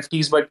couple more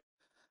NFTs, but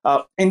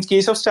in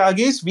case of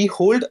Stargaze, we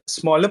hold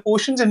smaller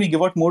portions and we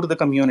give out more to the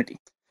community.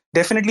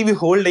 Definitely, we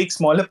hold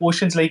smaller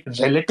portions,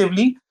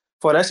 relatively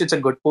for us, it's a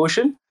good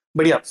portion.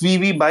 But yeah,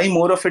 we buy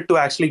more of it to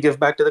actually give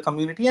back to the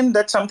community, and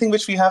that's something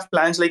which we have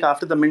plans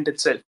after the mint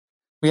itself.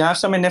 We have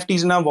some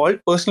NFTs in our vault,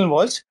 personal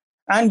vaults,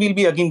 and we'll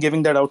be again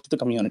giving that out to the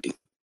community.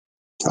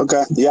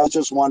 Okay, yeah, I was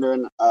just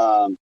wondering,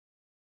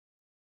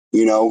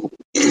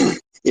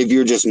 if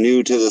you're just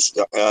new to this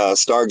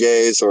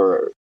Stargaze,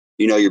 or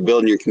you're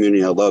building your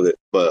community. I love it,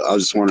 but I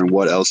was just wondering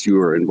what else you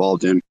were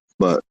involved in.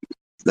 But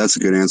that's a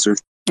good answer.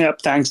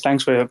 Yep,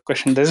 thanks for your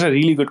question. This is a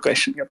really good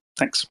question. Yep,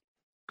 thanks.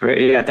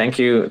 Great. Yeah, thank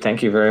you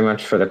very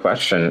much for the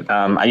question.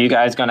 Are you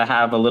guys going to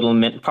have a little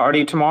mint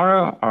party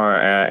tomorrow, or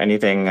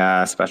anything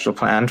special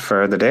planned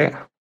for the day?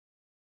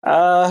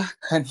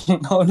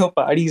 No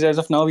parties as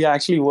of now. We are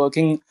actually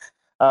working.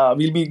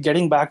 We'll be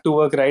getting back to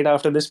work right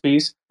after this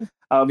piece.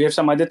 We have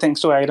some other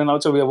things to iron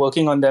out, so we are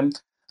working on them.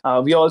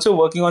 We are also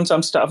working on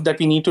some stuff that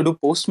we need to do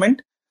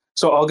post-mint.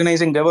 So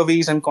organizing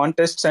giveaways and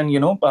contests, and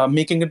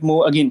making it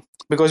more, again,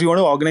 because we want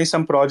to organize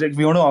some projects,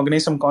 we want to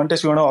organize some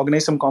contests, we want to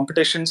organize some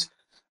competitions.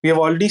 We have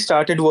already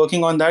started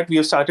working on that. We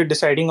have started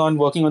deciding on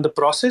working on the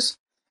process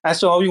as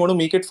to how we want to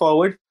make it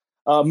forward.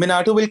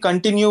 Minato will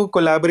continue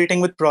collaborating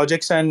with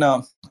projects, and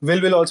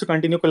will also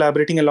continue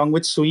collaborating along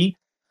with Sui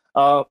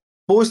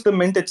post the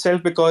mint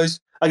itself, because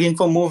again,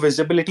 for more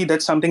visibility,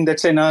 that's something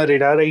that's in our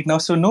radar right now.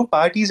 So no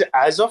parties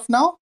as of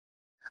now,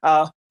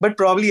 but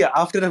probably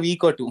after a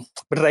week or two.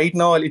 But right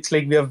now, it's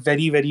we are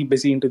very, very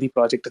busy into the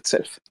project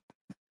itself.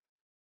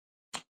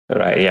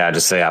 Right. Yeah.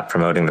 Just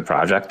promoting the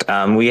project.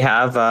 We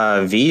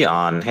have V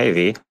on. Hey,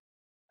 V.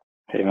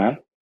 Hey, man.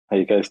 How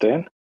you guys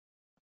doing?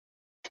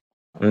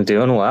 I'm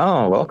doing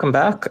well. Welcome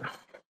back.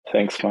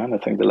 Thanks, man. I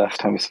think the last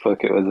time we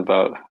spoke, it was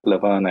about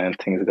Lavana and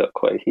things got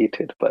quite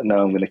heated, but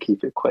now I'm going to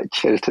keep it quite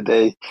chill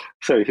today.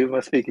 Sorry, who am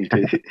I speaking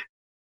to?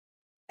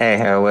 Hey,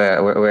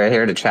 we're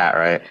here to chat,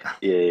 right?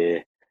 Yeah.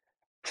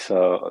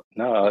 So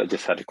now I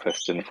just had a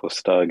question for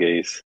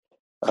Stargaze.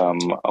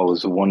 I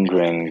was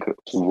wondering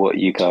what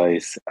you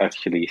guys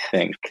actually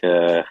think.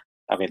 I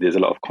mean, there's a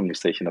lot of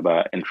conversation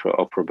about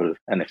interoperable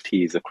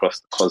NFTs across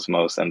the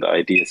cosmos, and the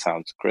idea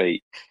sounds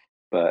great.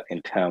 But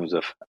in terms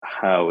of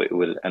how it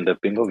will end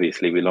up being,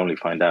 obviously, we'll only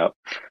find out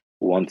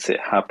once it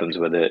happens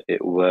whether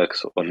it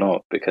works or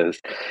not, because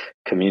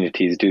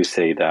communities do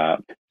say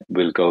that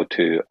we'll go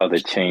to other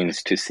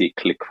chains to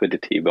seek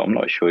liquidity, but I'm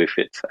not sure if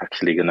it's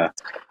actually going to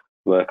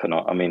work or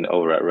not. I mean,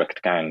 over at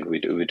Rect Gang, we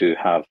do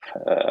have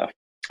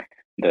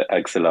the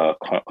XLR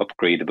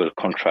upgradable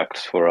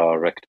contracts for our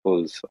Rect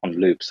Bulls on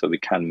loop, so we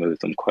can move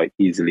them quite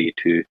easily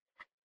to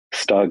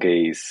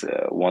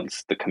Stargaze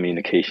once the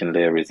communication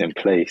layer is in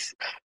place.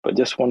 But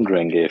just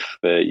wondering if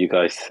you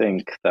guys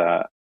think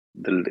that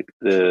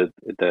the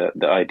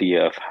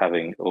idea of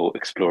having or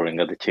exploring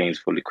other chains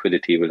for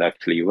liquidity will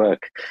actually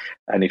work,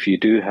 and if you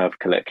do have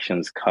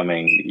collections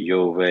coming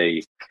your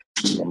way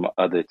from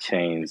other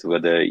chains,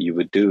 whether you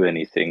would do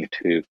anything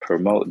to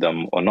promote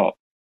them or not.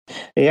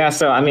 Yeah.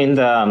 So I mean,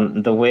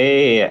 the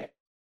way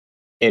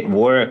it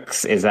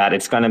works is that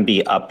it's going to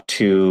be up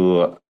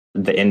to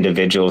the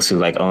individuals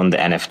who own the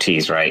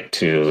NFTs, right,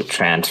 to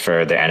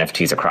transfer their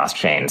NFTs across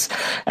chains.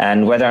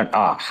 And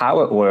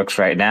how it works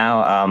right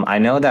now, I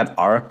know that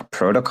Arc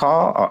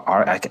Protocol,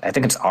 or I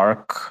think it's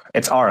Arc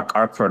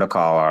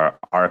Protocol or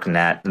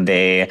ArcNet,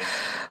 they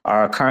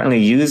are currently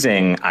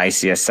using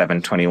ICS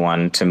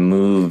 721 to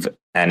move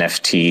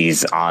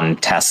NFTs on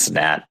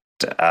testnet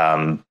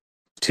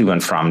to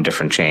and from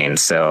different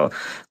chains. So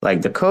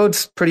the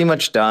code's pretty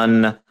much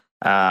done.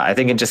 I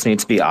think it just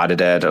needs to be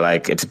audited.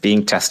 It's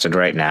being tested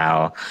right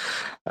now.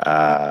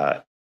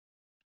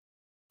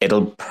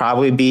 It'll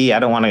probably be, we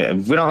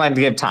don't like to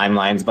give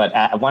timelines,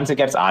 but once it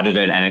gets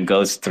audited and it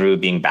goes through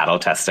being battle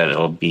tested,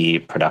 it'll be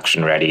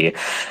production ready.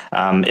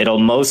 It'll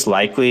most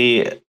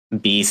likely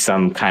be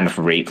some kind of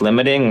rate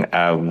limiting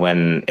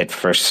when it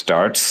first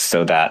starts,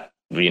 so that,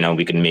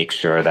 we can make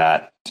sure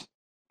that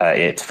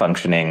it's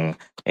functioning,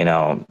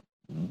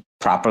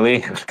 properly,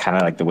 kind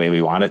of the way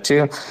we want it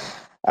to.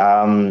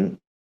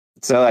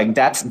 So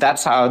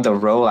that's how the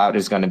rollout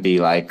is going to be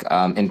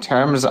in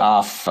terms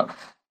of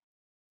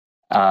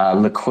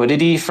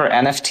liquidity for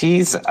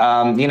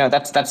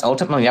NFTs. That's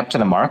ultimately up to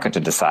the market to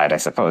decide, I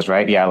suppose,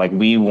 right? Yeah,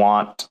 we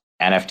want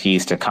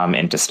NFTs to come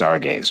into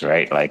Stargaze,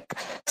 right?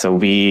 So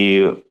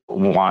we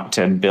want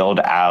to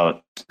build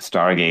out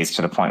Stargaze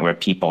to the point where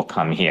people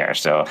come here.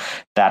 So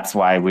that's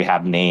why we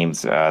have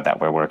names that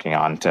we're working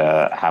on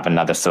to have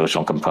another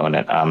social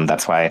component.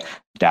 That's why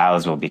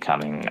DAOs will be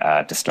coming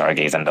to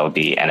Stargaze, and there'll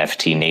be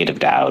NFT native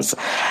DAOs.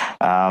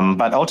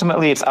 But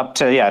ultimately, it's up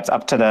to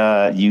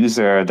the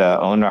user, the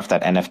owner of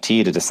that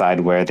NFT, to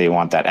decide where they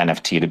want that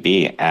NFT to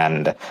be.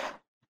 And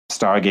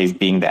Stargaze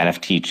being the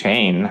NFT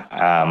chain,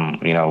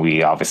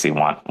 we obviously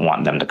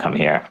want them to come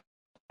here.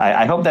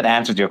 I hope that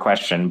answered your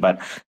question, but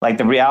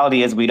the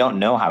reality is we don't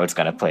know how it's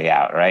going to play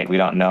out, right? We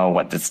don't know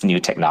what this new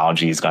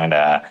technology is going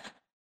to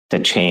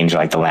change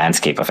the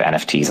landscape of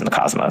NFTs in the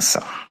cosmos.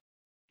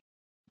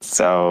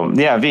 So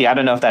yeah, V, I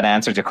don't know if that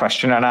answered your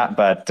question or not,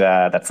 but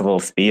that's a little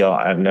spiel.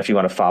 I don't know if you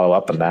want to follow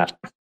up on that.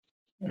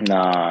 No,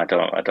 I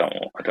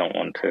don't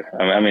want to.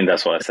 I mean,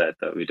 that's why I said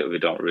that we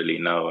don't really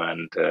know,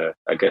 and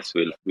I guess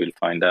we'll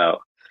find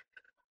out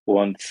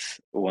once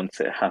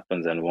it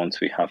happens, and once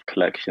we have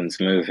collections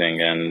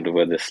moving, and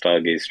whether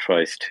Stargaze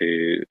tries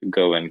to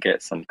go and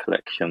get some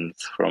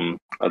collections from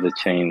other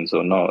chains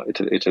or not.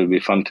 It'll be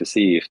fun to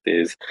see if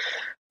there's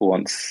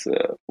once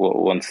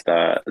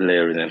that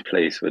layer is in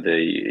place, whether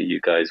you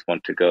guys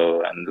want to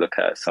go and look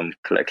at some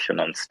collection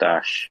on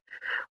Stash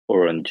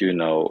or on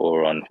Juno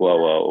or on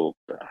Huawei, or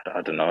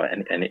I don't know,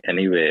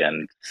 anyway,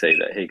 and say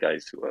that, hey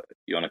guys,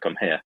 you want to come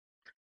here?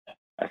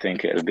 I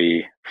think it'll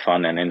be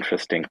fun and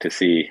interesting to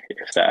see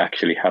if that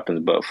actually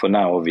happens. But for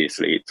now,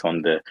 obviously, it's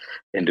on the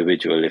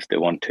individual if they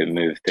want to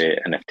move their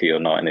NFT or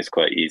not. And it's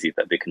quite easy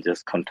that they can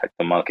just contact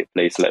the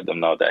marketplace, let them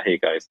know that, hey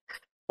guys,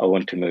 I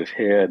want to move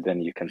here.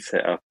 Then you can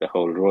set up the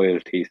whole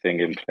royalty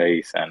thing in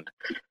place. And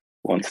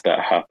once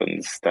that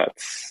happens,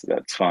 that's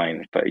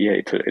fine. But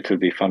yeah, it'll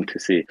be fun to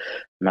see.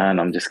 Man,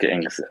 I'm just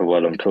getting,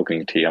 while I'm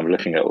talking to you, I'm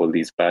looking at all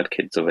these bad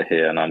kids over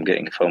here, and I'm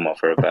getting FOMO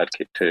for a bad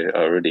kid too.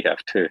 I already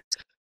have two.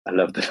 I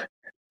love them.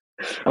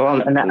 Well,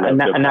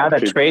 now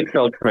that trait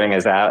filtering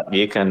is out,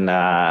 you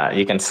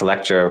can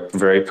select your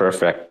very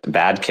perfect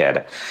bad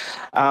kid.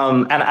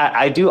 And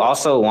I do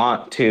also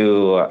want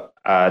to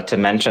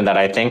mention that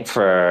I think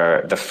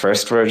for the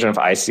first version of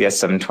ICS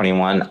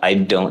 721, I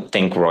don't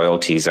think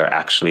royalties are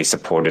actually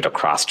supported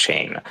across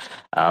chain.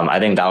 I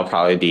think that'll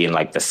probably be in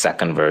the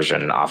second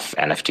version of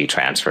NFT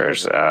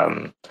transfers.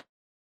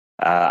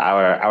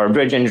 our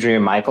bridge engineer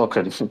Michael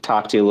could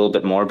talk to you a little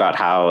bit more about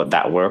how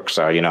that works,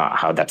 or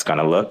how that's going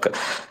to look.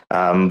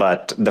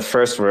 But the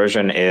first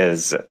version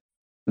is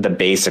the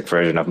basic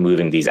version of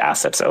moving these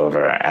assets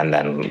over, and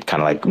then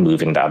kind of like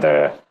moving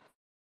the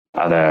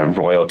other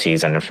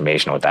royalties and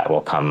information with that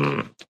will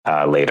come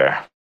later.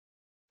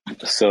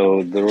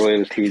 So the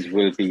royalties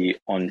will be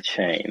on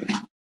chain.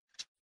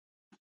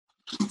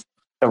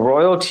 The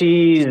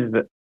royalties.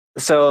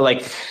 So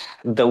like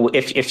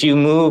if you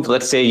move,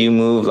 let's say you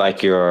move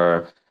like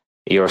your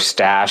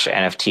stash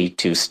NFT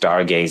to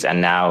Stargaze,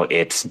 and now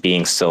it's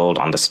being sold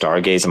on the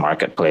Stargaze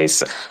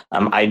marketplace.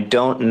 I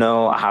don't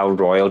know how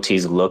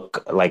royalties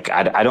look like.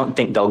 I don't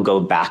think they'll go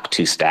back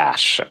to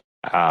stash.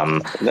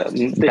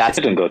 They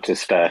shouldn't go to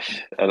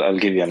stash. I'll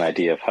give you an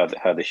idea of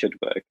how they should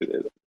work.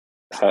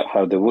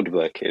 How they would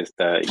work is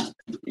that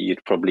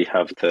you'd probably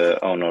have the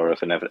owner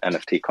of an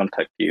NFT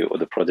contact you, or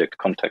the project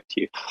contact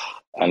you,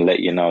 and let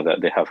you know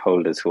that they have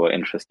holders who are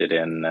interested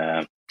in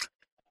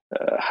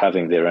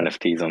having their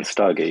NFTs on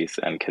Stargaze,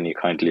 and can you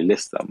kindly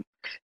list them?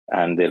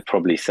 And they'll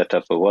probably set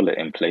up a wallet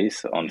in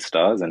place on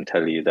Stars and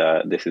tell you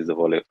that this is the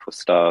wallet for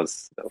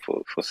Stars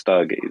for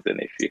Stargaze, and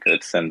if you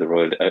could send the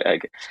royalty.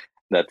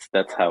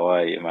 That's how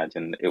I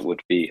imagine it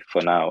would be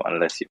for now,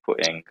 unless you're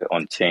putting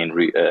on-chain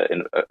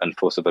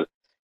enforceable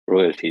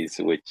royalties,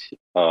 which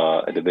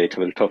are a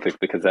debatable topic,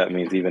 because that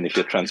means even if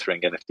you're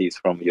transferring NFTs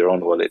from your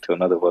own wallet to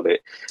another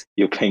wallet,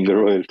 you're paying a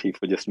royalty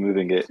for just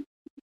moving it.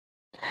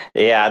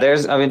 Yeah,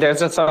 there's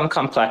some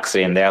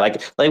complexity in there.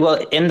 Like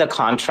well, in the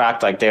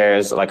contract, like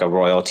there's like a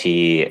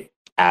royalty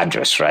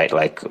address, right?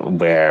 Like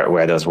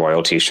where those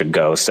royalties should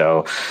go.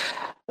 So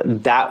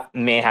that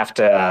may have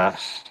to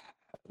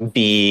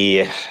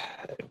be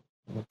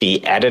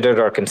edited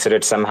or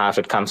considered somehow if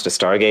it comes to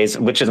Stargaze,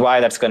 which is why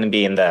that's going to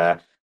be in the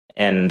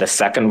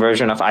second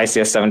version of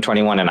ICS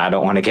 721. And I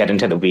don't want to get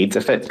into the weeds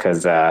of it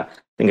because I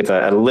think it's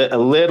a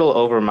little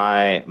over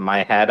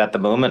my head at the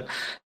moment.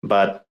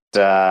 But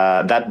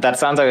that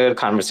sounds like a good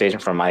conversation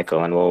for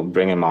Michael, and we'll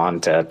bring him on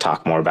to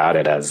talk more about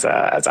it as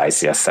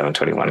ICS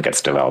 721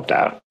 gets developed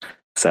out.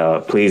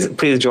 So please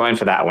join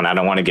for that one. I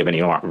don't want to give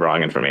any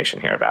wrong information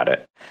here about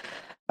it.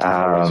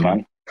 That's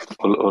fine.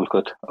 All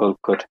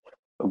good.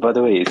 By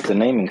the way, is the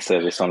naming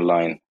service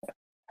online?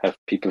 Have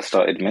people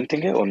started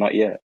minting it or not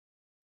yet?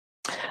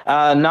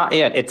 Not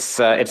yet.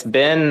 It's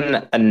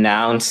been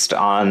announced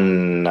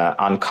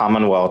on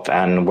Commonwealth,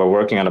 and we're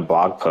working on a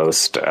blog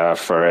post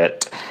for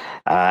it.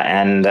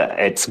 And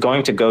it's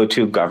going to go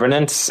to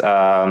governance,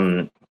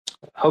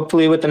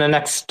 hopefully within the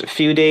next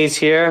few days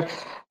here.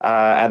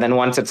 And then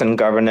once it's in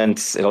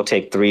governance, it'll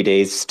take 3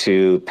 days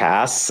to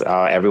pass.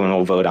 Everyone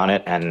will vote on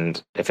it.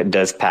 And if it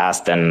does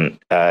pass, then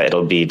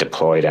it'll be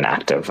deployed and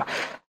active.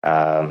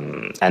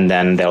 And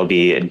then there'll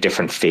be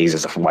different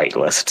phases of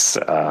whitelists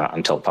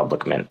until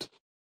public mint.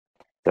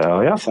 So,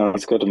 yeah.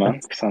 Sounds good,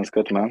 man.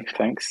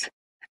 Thanks.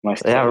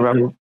 Nice. Yeah,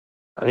 remember.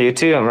 You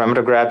too. Remember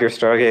to grab your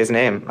Stargaze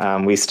name.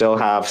 We still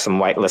have some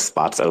whitelist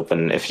spots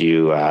open if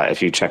you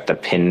check the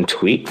pinned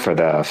tweet for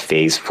the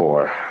phase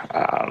 4.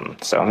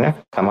 So yeah,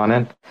 come on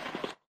in.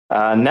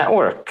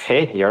 Network.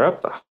 Hey, you're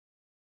up.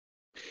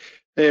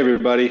 Hey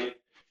everybody.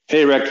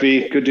 Hey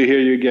Rekvi. Good to hear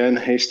you again.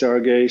 Hey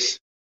Stargaze.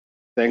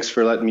 Thanks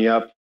for letting me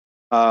up.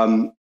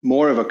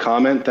 More of a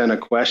comment than a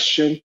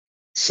question.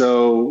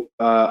 So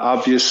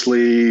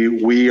obviously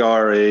we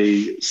are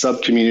a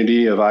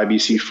sub-community of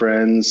IBC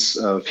friends,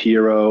 of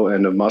Hero,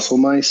 and of Muscle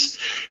Mice,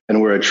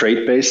 and we're a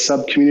trait-based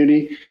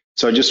sub-community.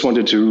 So I just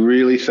wanted to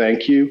really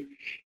thank you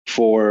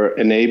for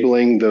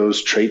enabling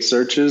those trait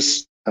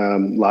searches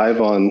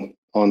live on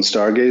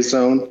Stargaze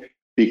Zone,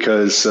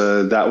 because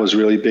that was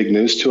really big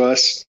news to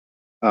us,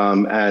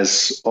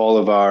 as all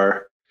of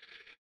our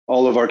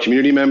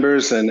community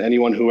members and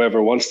anyone who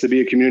ever wants to be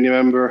a community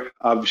member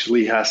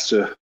obviously has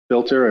to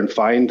filter and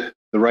find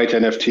the right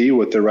NFT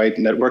with the right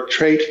network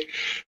trait.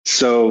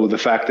 So the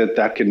fact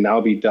that can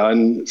now be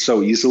done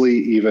so easily,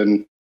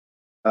 even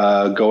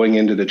going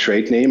into the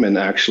trait name and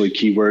actually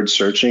keyword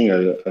searching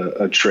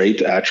a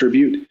trait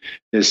attribute,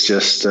 is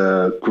just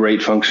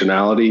great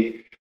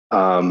functionality.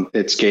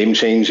 It's game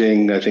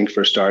changing, I think,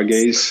 for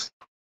Stargaze.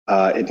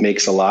 It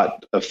makes a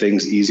lot of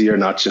things easier,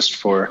 not just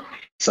for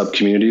sub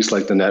communities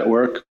like the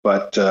network,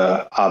 but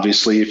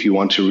obviously if you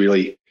want to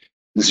really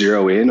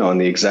zero in on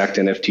the exact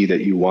NFT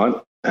that you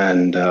want,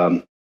 and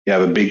you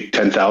have a big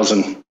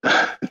 10,000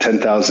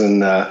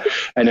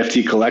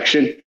 NFT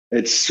collection.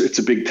 It's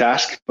a big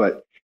task,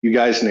 but you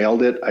guys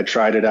nailed it. I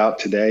tried it out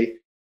today.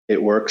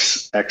 It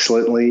works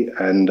excellently,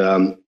 and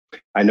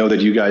I know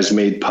that you guys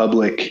made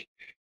public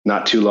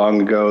not too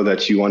long ago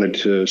that you wanted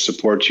to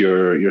support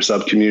your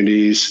sub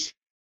communities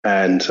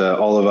and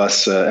all of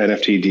us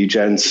NFT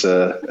degens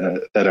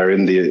that are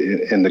in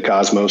the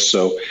cosmos.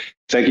 So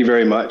thank you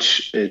very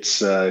much.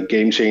 It's a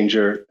game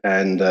changer,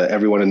 and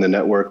everyone in the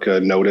network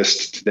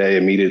noticed today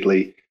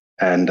immediately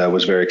and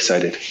was very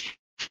excited.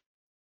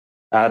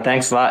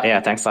 Thanks a lot. Yeah,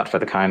 thanks a lot for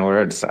the kind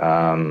words.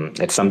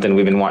 It's something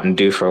we've been wanting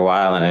to do for a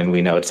while, and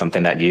we know it's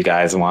something that you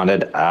guys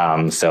wanted.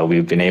 So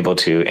we've been able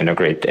to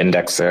integrate the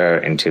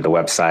indexer into the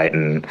website,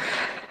 and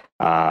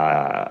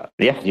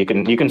you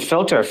can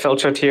filter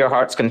to your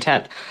heart's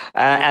content.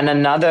 And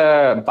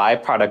another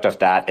byproduct of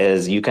that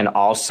is you can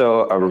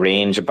also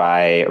arrange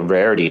by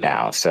rarity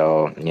now.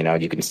 So,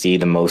 you can see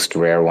the most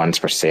rare ones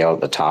for sale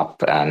at the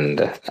top and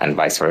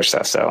vice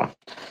versa. So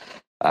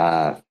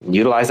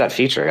utilize that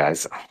feature,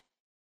 guys.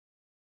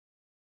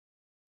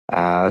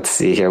 Let's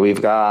see here.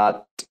 We've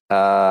got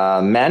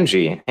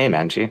Manji. Hey,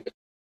 Manji.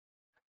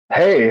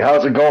 Hey,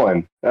 how's it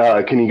going?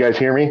 Can you guys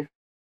hear me?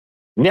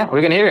 Yeah,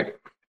 we can hear it.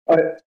 All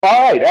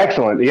right,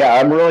 excellent. Yeah,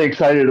 I'm really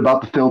excited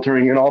about the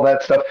filtering and all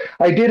that stuff.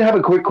 I did have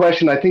a quick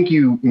question. I think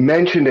you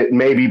mentioned it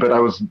maybe, but I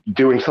was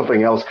doing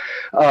something else.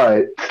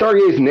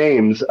 Stargaze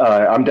names,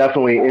 I'm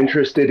definitely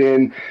interested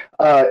in.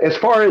 As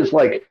far as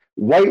like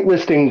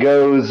whitelisting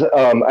goes,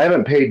 I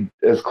haven't paid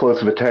as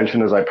close of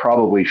attention as I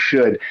probably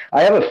should.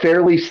 I have a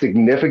fairly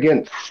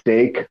significant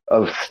stake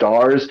of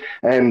stars,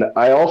 and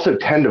I also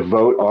tend to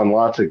vote on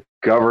lots of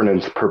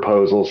governance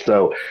proposals.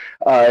 So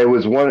it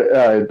was one.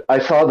 I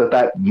saw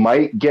that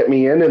might get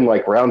me in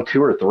like round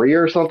 2 or 3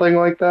 or something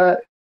like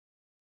that.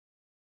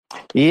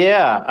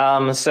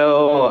 Yeah.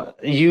 So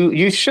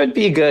you should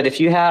be good if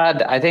you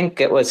had. I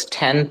think it was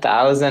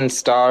 10,000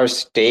 stars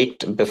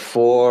staked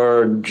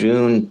before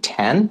June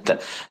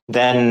 10th.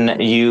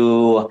 Then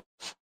you're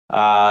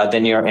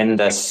in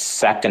the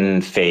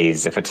second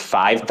phase. If it's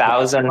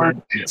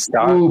 5,000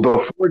 stars. Ooh,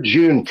 before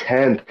June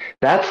 10th.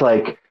 That's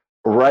like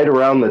right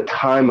around the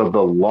time of the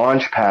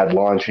Launchpad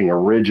launching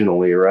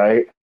originally,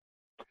 right?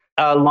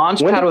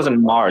 Launchpad was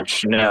in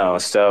March. No,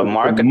 so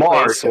March.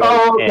 Marketplace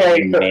Oh,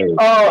 okay. in May.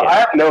 Yeah. I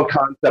have no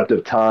concept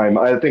of time.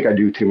 I think I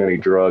do too many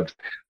drugs.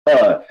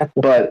 So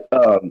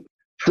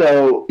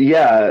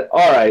yeah,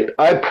 all right.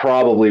 I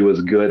probably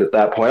was good at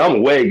that point.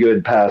 I'm way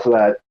good past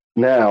that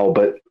now,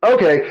 but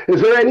okay.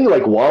 Is there any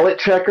like wallet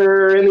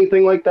checker or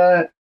anything like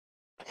that?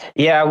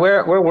 Yeah,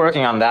 we're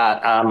working on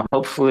that.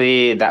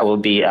 Hopefully that will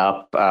be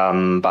up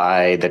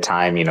by the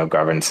time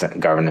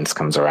governance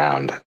comes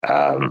around.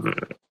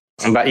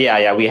 But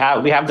yeah, we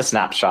have the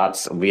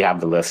snapshots, we have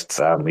the lists.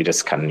 We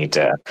just kind of need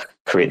to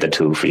create the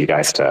tool for you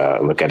guys to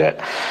look at it.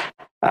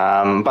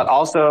 But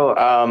also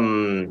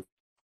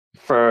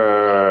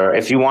for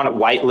if you want a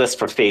whitelist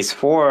for phase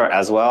 4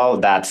 as well,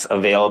 that's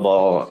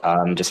available.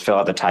 Just fill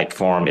out the type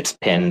form. It's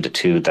pinned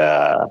to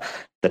the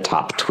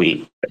top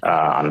tweet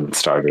on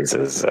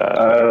Stargaze's.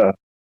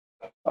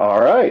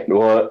 All right.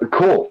 Well,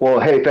 cool. Well,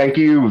 hey, thank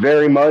you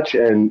very much.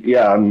 And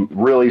yeah, I'm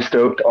really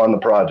stoked on the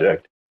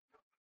project.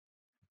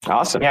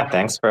 Awesome. Yeah,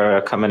 thanks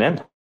for coming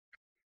in.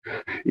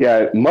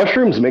 Yeah,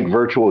 mushrooms make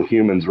virtual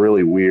humans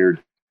really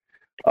weird.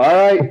 All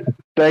right.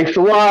 Thanks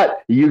a lot.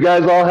 You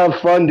guys all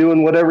have fun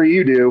doing whatever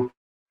you do.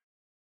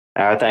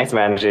 Thanks,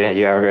 Manji.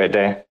 You have a great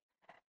day.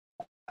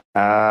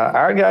 All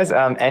right, guys.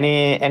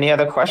 Any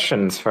other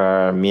questions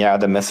for Meow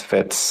the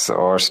Misfits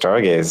or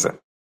Stargaze?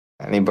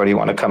 Anybody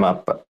want to come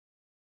up?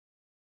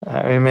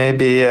 We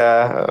maybe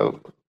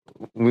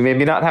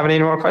not have any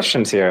more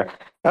questions here.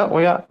 Oh,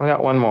 we got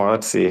one more.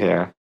 Let's see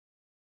here.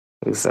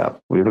 Who's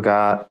up? We've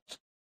got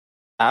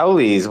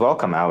Owlies.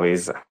 Welcome,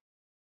 Owlies.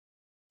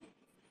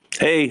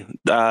 Hey,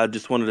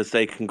 just wanted to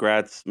say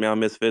congrats, Meow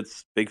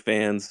Misfits, big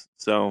fans.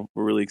 So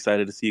we're really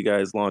excited to see you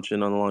guys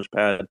launching on the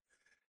Launchpad.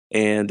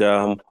 And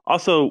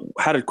also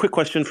had a quick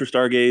question for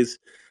Stargaze.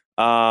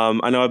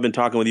 I know I've been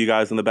talking with you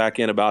guys on the back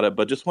end about it,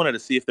 but just wanted to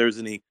see if there's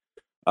any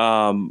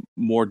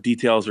more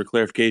details or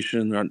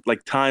clarification, or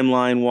like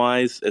timeline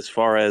wise, as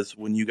far as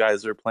when you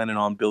guys are planning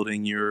on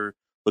building your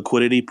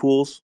liquidity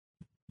pools.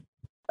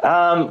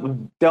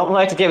 Don't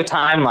like to give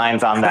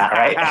timelines on that,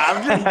 right?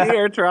 I'm just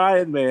here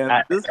trying,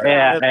 man.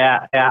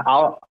 Yeah.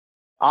 I'll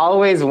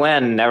always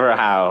when, never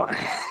how.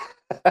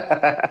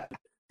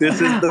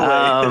 This is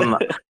the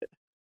way.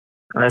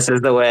 This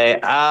is the way.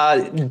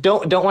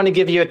 Don't want to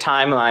give you a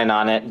timeline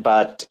on it,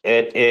 but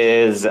it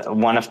is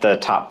one of the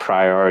top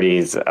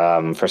priorities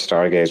for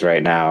Stargaze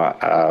right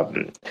now.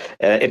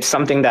 It's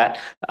something that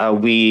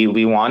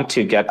we want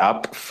to get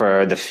up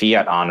for the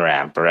fiat on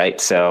ramp, right?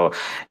 So,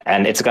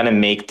 and it's going to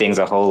make things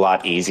a whole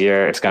lot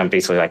easier. It's going to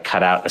basically like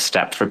cut out a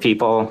step for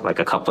people, like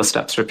a couple of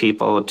steps for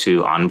people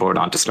to onboard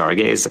onto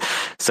Stargaze.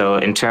 So,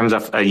 in terms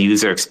of a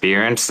user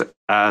experience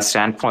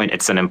standpoint,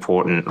 it's an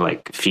important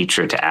like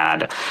feature to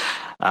add.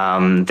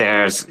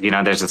 There's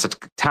just a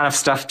ton of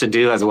stuff to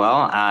do as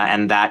well,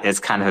 and that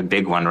is kind of a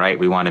big one, right?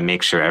 We want to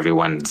make sure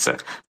everyone's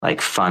like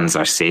funds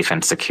are safe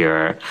and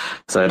secure.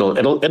 So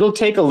it'll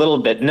take a little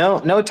bit. No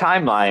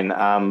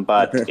timeline,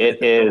 but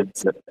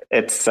it's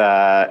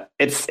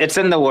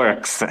in the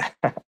works.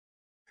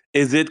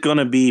 Is it going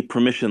to be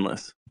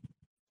permissionless?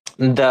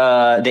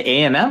 The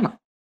AMM?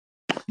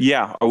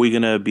 Yeah, are we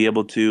going to be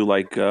able to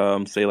like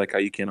say like how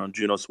you can on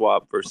Juno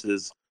Swap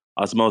versus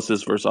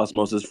Osmosis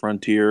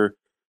Frontier?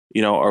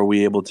 Are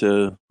we able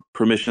to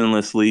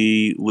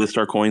permissionlessly list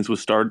our coins with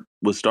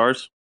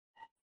stars,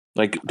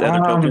 like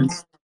other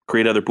tokens,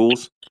 create other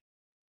pools?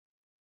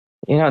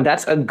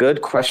 That's a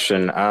good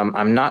question.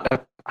 I'm not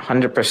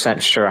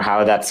 100% sure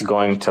how that's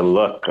going to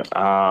look.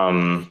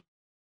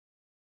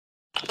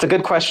 It's a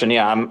good question.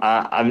 Yeah,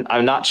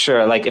 I'm not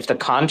sure. Like, if the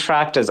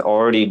contract has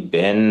already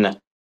been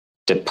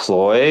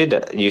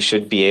deployed, you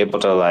should be able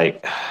to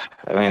like.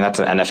 I mean, that's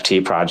an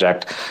NFT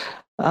project.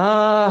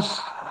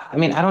 I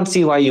mean, I don't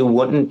see why you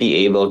wouldn't be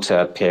able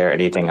to pair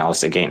anything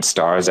else against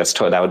stars.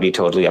 That would be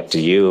totally up to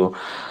you.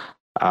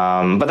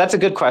 But that's a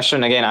good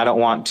question. Again, I don't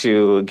want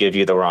to give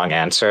you the wrong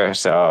answer,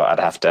 so I'd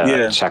have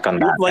to check on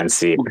that and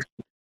see.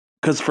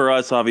 Because for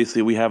us,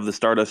 obviously, we have the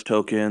Stardust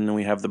token and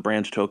we have the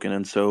branch token,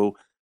 and so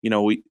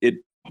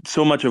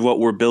so much of what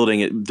we're building,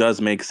 it does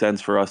make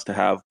sense for us to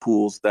have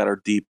pools that are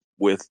deep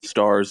with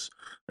stars,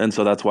 and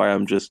so that's why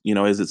I'm just,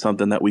 is it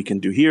something that we can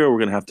do here? We're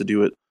gonna have to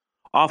do it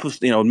off of,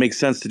 it makes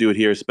sense to do it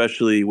here,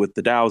 especially with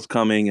the DAOs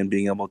coming and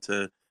being able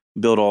to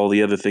build all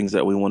the other things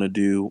that we want to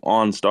do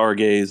on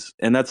Stargaze.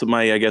 And that's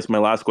I guess my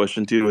last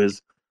question too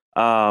is,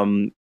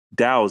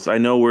 DAOs. I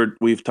know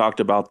we've talked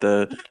about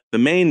the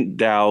main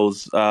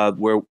DAOs,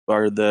 where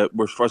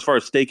as far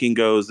as staking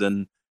goes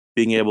and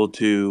being able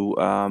to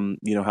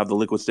have the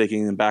liquid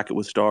staking and back it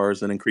with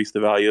stars and increase the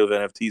value of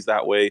NFTs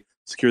that way,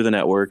 secure the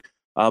network.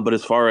 But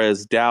as far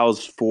as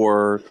DAOs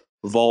for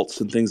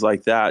vaults and things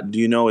like that, do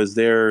you know, is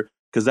there,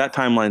 because that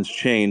timeline's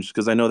changed,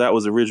 because I know that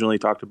was originally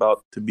talked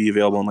about to be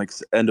available in like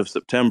end of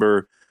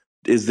September.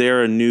 Is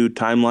there a new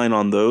timeline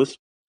on those?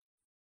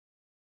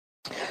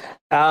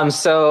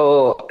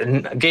 So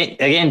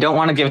again, don't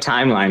want to give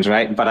timelines,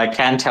 right? But I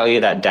can tell you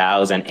that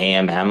DAOs and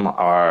AMM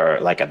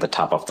are like at the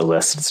top of the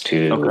lists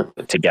to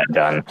get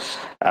done.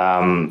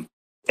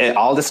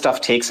 All this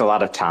stuff takes a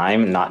lot of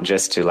time, not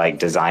just to like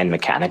design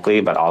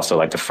mechanically, but also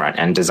like the front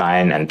end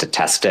design and to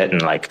test it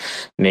and like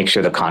make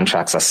sure the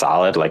contracts are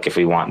solid, like if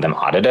we want them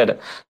audited.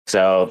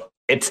 So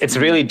it's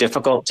really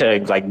difficult to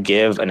like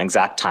give an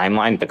exact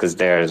timeline because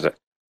there's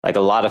like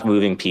a lot of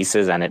moving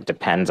pieces and it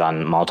depends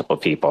on multiple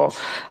people.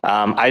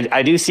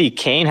 I do see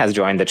Kane has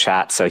joined the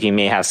chat, so he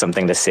may have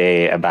something to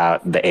say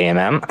about the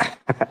AMM.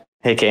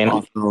 Hey, Kane.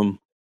 Awesome.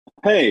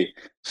 Hey,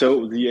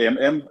 so the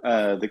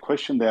AMM, the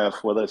question there of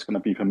whether it's going to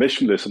be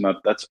permissionless or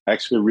not, that's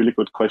actually a really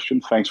good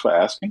question. Thanks for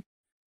asking.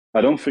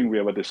 I don't think we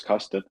ever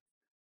discussed it.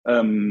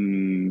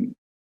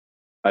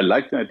 I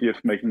like the idea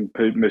of making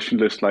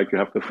permissionless like you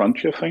have the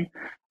Frontier thing.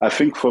 I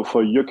think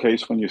for your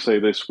case, when you say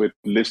this with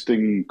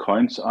listing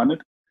coins on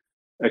it,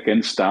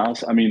 against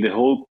stars, I mean, the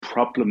whole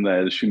problem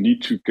there is you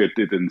need to get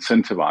it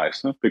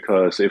incentivized, no?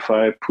 Because if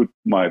I put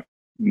my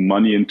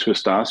money into a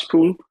stars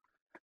pool,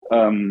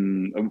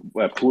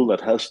 a pool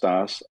that has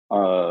stars,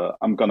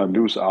 I'm going to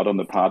lose out on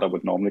the part I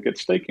would normally get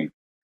staking.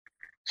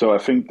 So I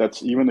think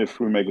that's, even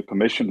if we make a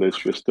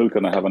permissionless, we're still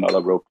going to have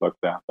another roadblock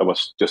there. That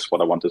was just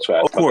what I wanted to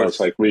add. Of course.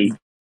 But I agree.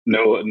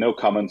 No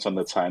comments on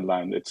the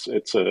timeline.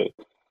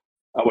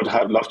 I would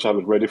love to have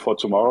it ready for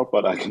tomorrow,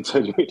 but I can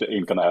tell you it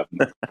ain't going to happen.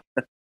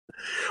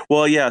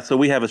 Well, yeah, so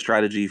we have a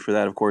strategy for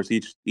that. Of course,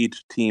 each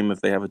team,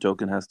 if they have a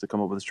token, has to come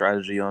up with a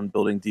strategy on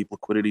building deep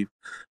liquidity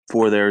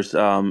for theirs.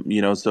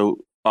 So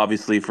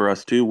obviously for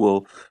us too,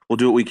 we'll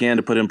do what we can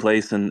to put in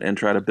place and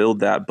try to build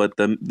that. But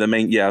the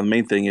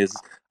main thing is,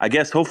 I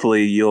guess,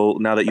 hopefully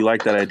now that you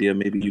like that idea,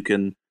 maybe you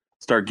can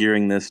start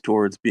gearing this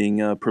towards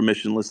being a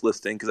permissionless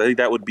listing, because I think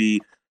that would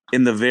be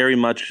in the very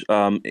much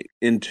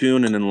in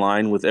tune and in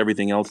line with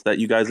everything else that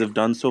you guys have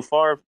done so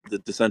far, the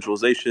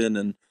decentralization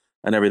and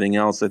everything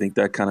else. I think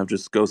that kind of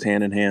just goes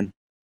hand in hand.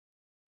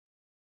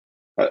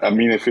 I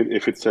mean, if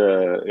it's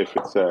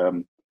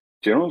a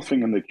general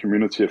thing in the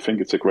community, I think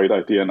it's a great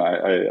idea. And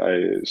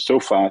I so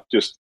far,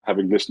 just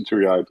having listened to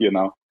your idea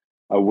now,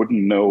 I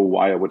wouldn't know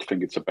why I would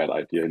think it's a bad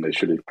idea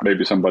initially.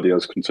 Maybe somebody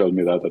else can tell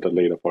me that at a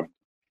later point.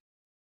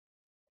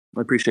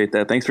 I appreciate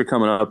that. Thanks for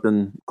coming up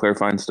and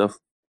clarifying stuff.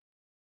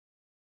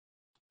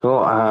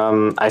 Cool.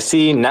 I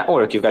see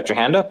Network. You've got your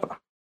hand up.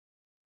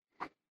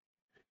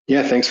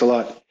 Yeah, thanks a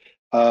lot.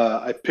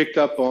 I picked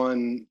up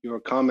on your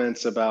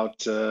comments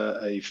about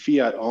a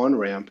fiat on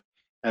ramp,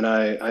 and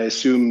I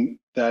assume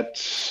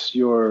that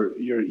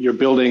you're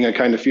building a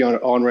kind of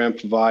fiat on ramp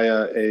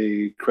via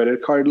a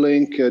credit card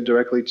link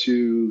directly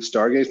to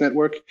Stargaze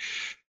network.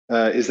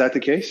 Is that the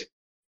case?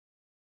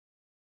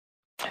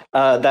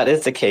 That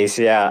is the case.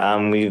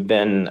 Yeah. We've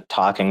been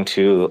talking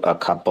to a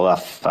couple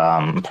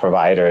of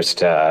providers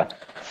to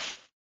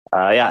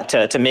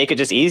make it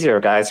just easier,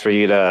 guys, for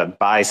you to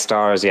buy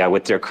stars,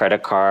 with your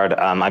credit card.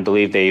 I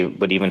believe they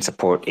would even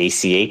support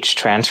ACH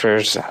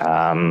transfers.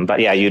 But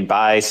yeah, you'd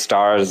buy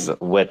stars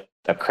with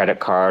a credit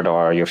card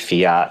or your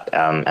fiat,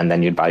 and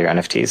then you'd buy your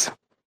NFTs.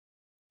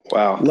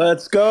 Wow.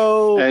 Let's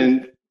go.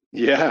 And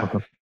yeah.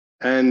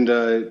 And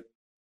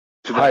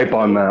hype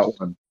on that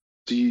one.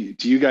 Do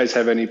you guys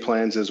have any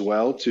plans as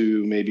well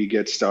to maybe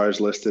get stars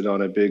listed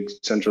on a big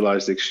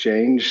centralized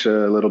exchange,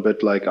 a little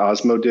bit like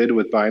Osmo did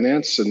with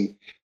Binance, and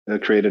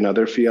create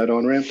another fiat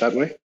on ramp that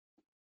way?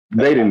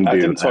 They didn't I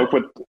do didn't that. talk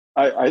with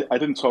I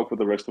didn't talk with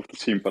the rest of the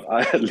team, but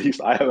at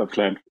least I have a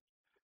plan.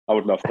 I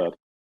would love that.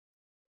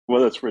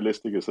 Whether it's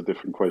realistic is a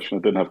different question.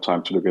 I didn't have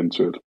time to look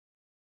into it.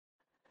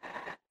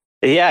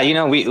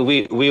 Yeah, we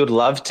would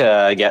love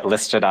to get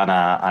listed on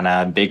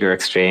a bigger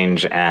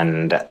exchange,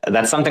 and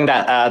that's something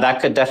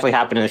that could definitely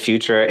happen in the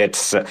future. It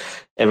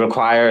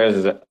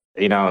requires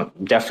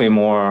definitely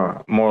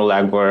more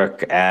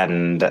legwork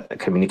and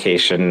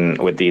communication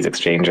with these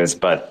exchanges,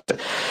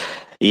 but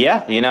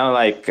yeah,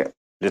 like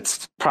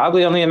it's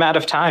probably only a matter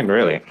of time,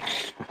 really.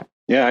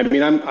 Yeah, I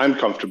mean, I'm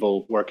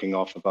comfortable working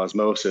off of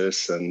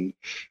Osmosis and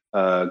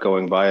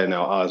going via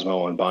now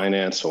Osmo on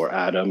Binance or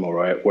Atom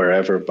or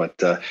wherever. But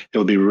it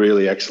would be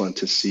really excellent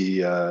to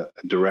see a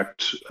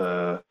direct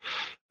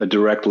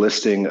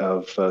listing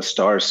of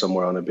stars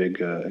somewhere on a big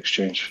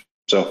exchange.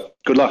 So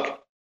good luck.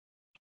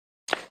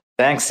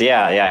 Thanks.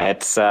 Yeah.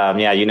 It's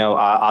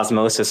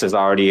Osmosis is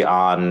already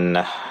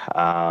on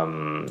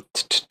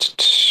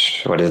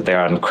what is there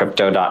on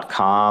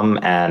crypto.com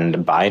and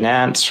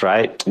Binance,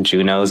 right?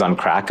 Juno's on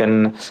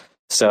Kraken.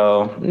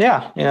 So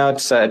yeah,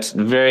 it's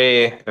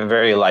very,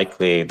 very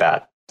likely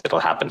that it'll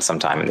happen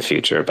sometime in the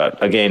future.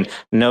 But again,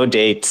 no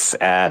dates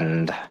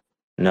and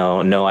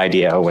no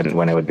idea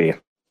when it would be.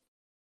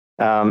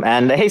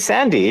 And hey,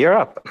 Sandy, you're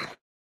up.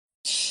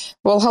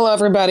 Well, hello,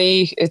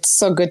 everybody. It's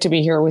so good to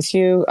be here with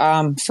you.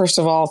 First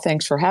of all,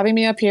 thanks for having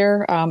me up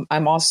here.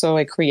 I'm also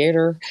a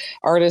creator,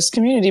 artist,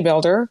 community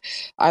builder.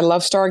 I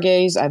love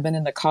Stargaze. I've been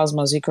in the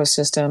Cosmos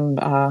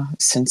ecosystem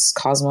since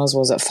Cosmos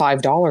was at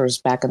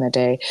 $5 back in the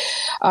day.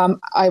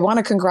 I want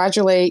to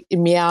congratulate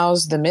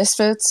Meows the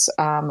Misfits.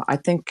 I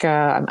think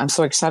I'm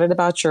so excited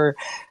about your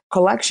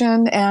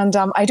collection. And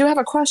I do have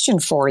a question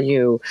for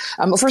you.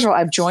 First of all,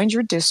 I've joined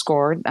your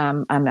Discord.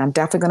 I'm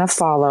definitely going to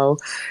follow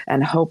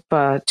and hope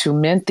to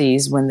mint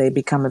these when they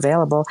become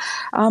available.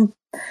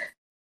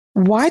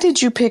 Why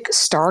did you pick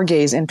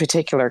Stargaze in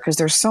particular? Because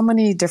there's so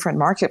many different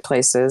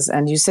marketplaces,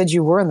 and you said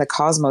you were in the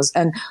Cosmos.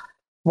 And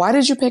why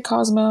did you pick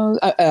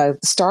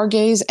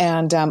Stargaze?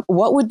 And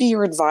what would be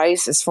your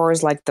advice as far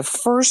as like the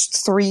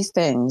first three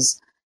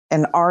things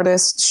an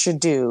artist should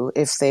do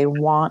if they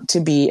want to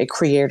be a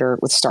creator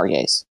with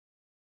Stargaze?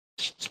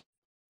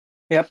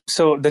 Yep.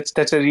 So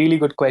that's a really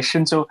good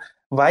question. So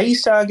why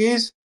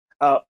Stargaze?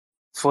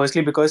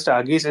 Firstly, because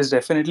Stargaze is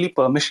definitely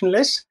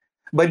permissionless,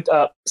 but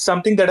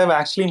something that I've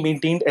actually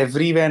maintained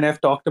everywhere, and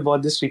I've talked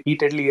about this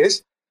repeatedly,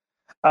 is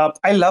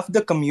I love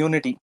the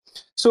community.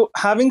 So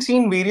having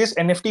seen various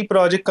NFT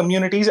project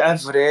communities,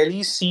 I've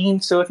rarely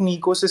seen certain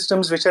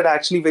ecosystems which are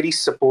actually very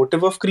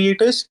supportive of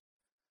creators.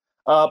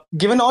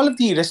 Given all of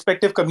the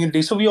respective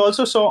communities, so we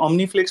also saw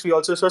Omniflix, we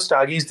also saw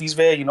Stargaze.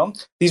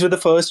 These were the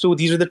first two.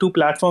 These were the two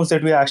platforms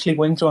that we are actually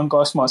going through on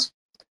Cosmos.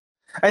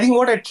 I think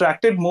what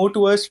attracted more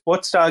to us,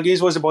 what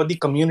Stargaze was about the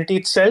community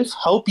itself,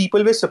 how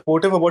people were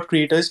supportive about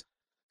creators.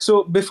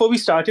 So before we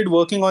started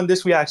working on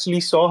this, we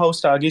actually saw how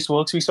Stargaze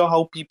works. We saw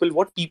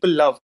what people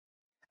love.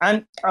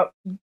 And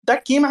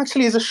that came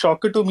actually as a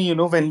shocker to me,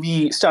 when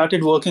we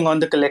started working on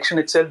the collection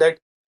itself, that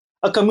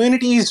a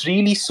community is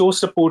really so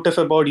supportive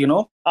about,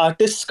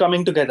 artists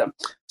coming together.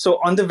 So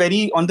on the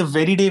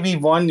very day we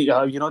won,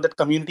 that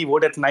community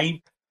vote at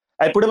night,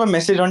 I put up a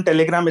message on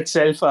Telegram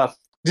itself,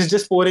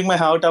 just pouring my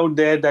heart out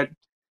there that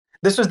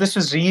this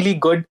was really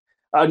good.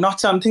 Not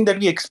something that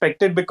we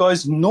expected,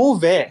 because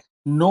nowhere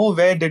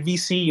did we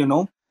see,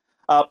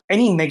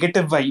 any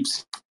negative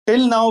vibes.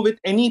 Till now, with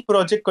any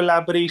project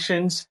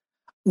collaborations,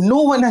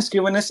 no one has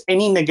given us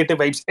any negative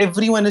vibes.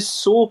 Everyone is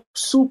so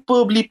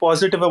superbly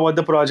positive about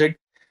the project.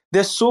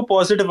 They're so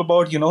positive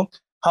about,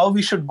 how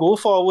we should go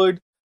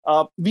forward.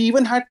 We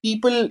even had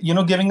people,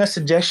 giving us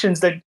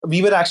suggestions that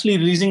we were actually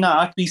releasing our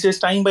art pieces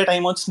time by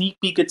time on Sneak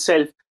Peek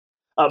itself,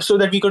 so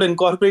that we could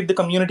incorporate the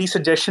community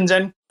suggestions.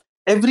 And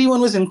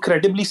everyone was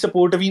incredibly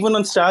supportive, even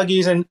on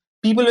Stargaze. And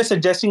people were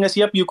suggesting us,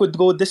 yep, you could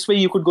go this way,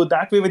 you could go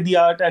that way with the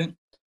art. And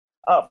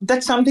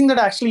that's something that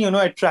actually,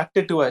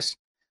 attracted to us.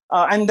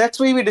 And that's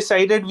why we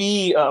decided,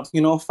 we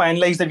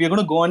finalized that we're going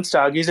to go on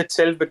Stargaze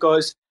itself,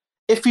 because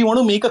if we want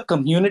to make a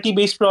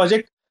community-based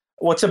project,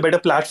 what's a better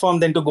platform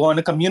than to go on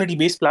a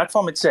community-based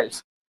platform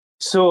itself?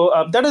 So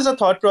that is a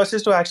thought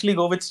process to actually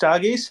go with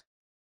Stargaze.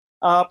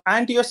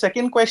 And to your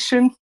second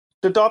question,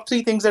 the top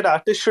three things that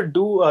artists should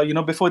do,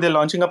 before they're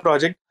launching a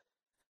project.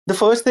 The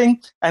first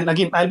thing, and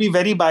again, I'll be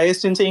very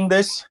biased in saying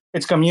this,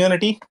 it's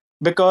community,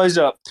 because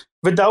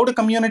without a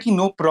community,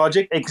 no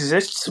project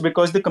exists,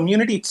 because the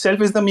community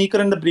itself is the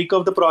maker and the breaker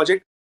of the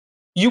project.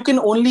 You can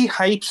only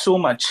hype so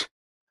much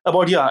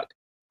about your art.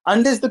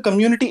 Unless the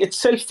community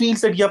itself feels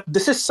that, yep,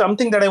 this is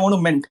something that I want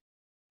to mint,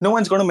 no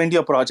one's going to mint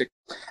your project.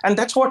 And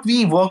that's what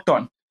we worked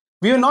on.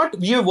 We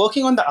were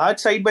working on the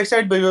art side by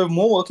side, but we were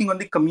more working on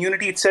the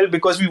community itself,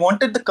 because we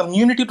wanted the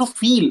community to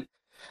feel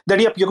that,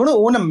 yep, you're going to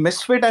own a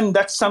misfit, and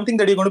that's something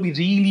that you're going to be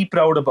really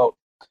proud about.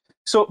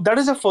 So that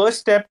is the first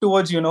step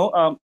towards,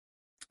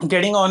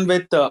 getting on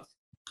with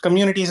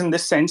communities in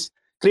this sense,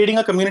 creating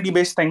a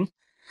community-based thing.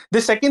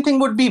 The second thing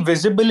would be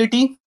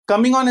visibility.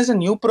 Coming on as a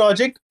new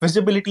project,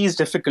 visibility is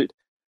difficult.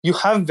 You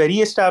have very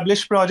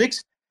established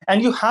projects,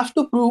 and you have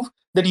to prove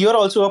that you're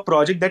also a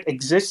project that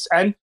exists.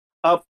 And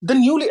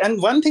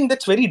and one thing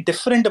that's very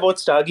different about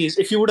Stargaze,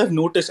 if you would have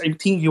noticed, I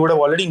think you would have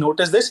already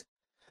noticed this,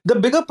 the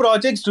bigger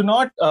projects are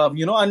not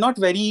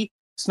very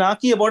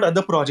snarky about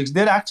other projects.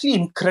 They're actually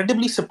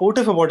incredibly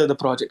supportive about other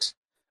projects,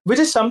 which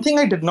is something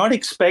I did not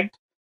expect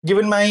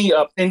given my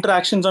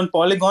interactions on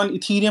Polygon,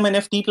 Ethereum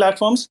NFT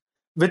platforms,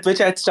 with which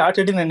I had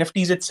started in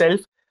NFTs itself.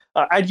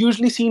 I'd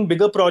usually seen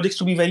bigger projects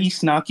to be very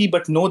snarky,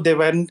 but no, they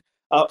weren't.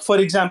 For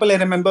example, I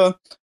remember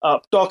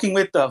talking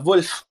with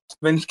Wolf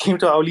when he came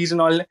to Owlies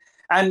and all,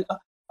 and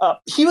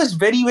he was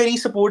very, very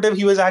supportive.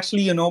 He was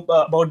actually,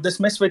 about this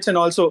Misfits, and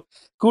also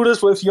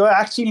kudos, Wolf. You're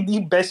actually the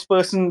best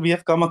person we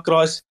have come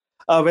across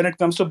when it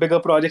comes to bigger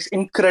projects.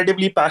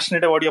 Incredibly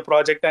passionate about your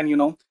project,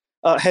 and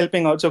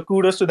helping out. So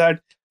kudos to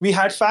that. We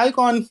had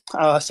Falcon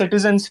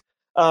Citizens,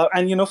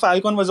 and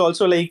Falcon was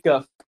also like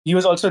he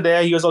was also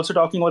there. He was also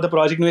talking about the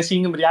project. We were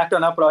seeing him react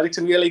on our projects,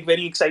 and we were like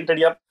very excited.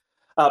 Yep,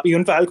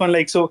 even Falcon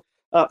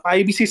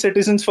IBC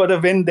Citizens for the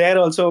win there.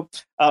 Also,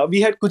 we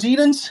had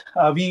Kujirans.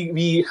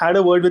 We had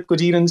a word with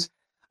Kujirans,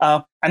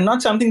 and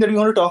not something that we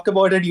want to talk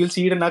about it. You'll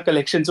see it in our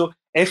collection. So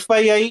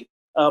FYI,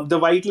 the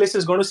whitelist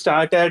is going to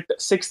start at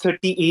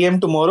 6:30 a.m.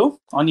 tomorrow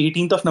on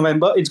 18th of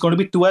November. It's going to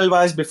be 12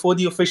 hours before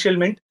the official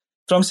mint,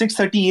 from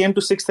 6:30 a.m.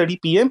 to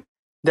 6:30 p.m.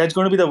 That's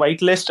going to be the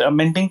whitelist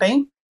minting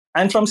time.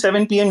 And from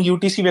 7 p.m.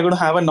 UTC, we're going to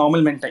have a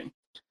normal mint time.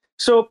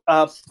 So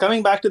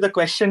coming back to the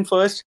question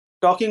first,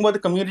 talking about the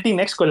community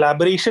next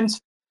collaborations.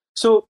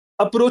 So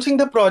approaching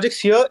the projects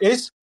here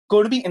is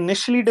going to be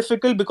initially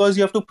difficult because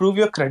you have to prove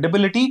your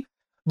credibility,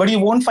 but you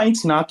won't find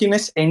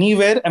snarkiness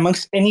anywhere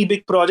amongst any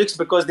big projects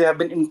because they have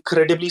been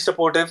incredibly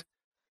supportive.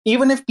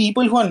 Even if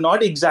people who are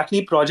not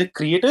exactly project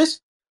creators,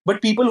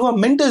 but people who are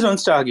minters on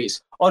Stargaze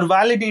or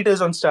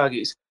validators on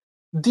Stargaze,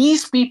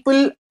 these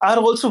people are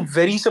also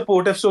very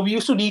supportive. So we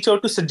used to reach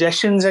out to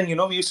suggestions, and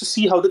we used to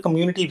see how the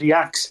community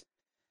reacts.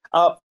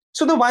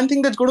 So the one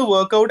thing that's going to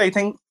work out, I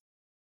think,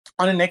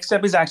 on the next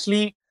step is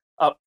actually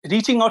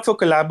reaching out for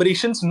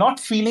collaborations, not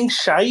feeling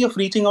shy of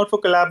reaching out for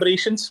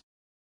collaborations,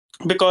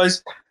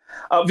 because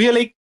we are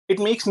like, it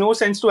makes no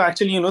sense to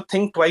actually,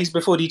 think twice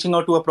before reaching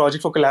out to a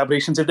project for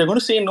collaborations. If they're going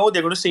to say no,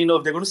 they're going to say no.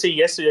 If they're going to say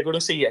yes, they're going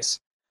to say yes.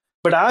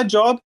 But our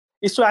job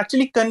is to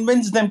actually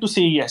convince them to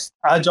say yes.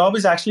 Our job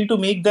is actually to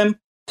make them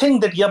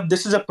think that, yep,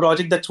 this is a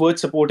project that's worth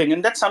supporting.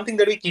 And that's something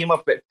that we came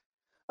up with.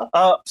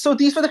 So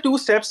these were the two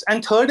steps.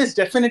 And third is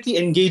definitely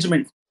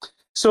engagement.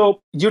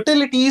 So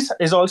utilities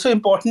is also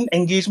important.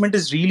 Engagement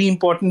is really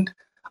important.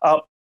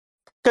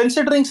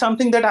 Considering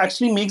something that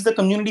actually makes the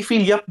community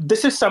feel, yep,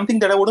 this is something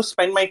that I want to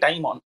spend my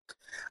time on.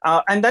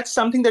 And that's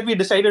something that we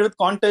decided with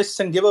contests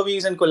and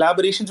giveaways and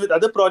collaborations with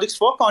other projects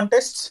for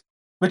contests,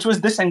 which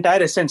was this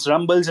entire essence,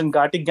 Rumbles and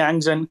Gartic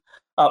Gangs and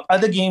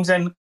other games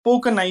and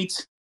poker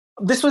nights.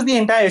 This was the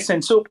entire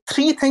essence. So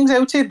three things I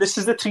would say, this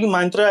is the three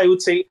mantra I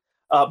would say.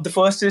 The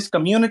first is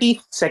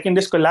community. Second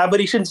is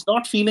collaborations,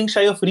 not feeling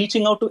shy of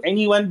reaching out to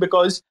anyone,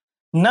 because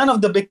none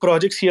of the big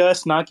projects here are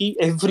snarky.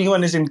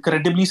 Everyone is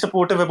incredibly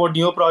supportive about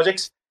new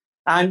projects.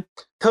 And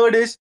third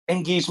is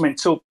engagement.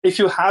 So if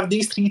you have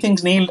these three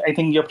things nailed, I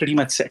think you're pretty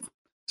much set.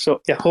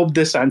 So yeah, hope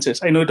this answers.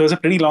 I know it was a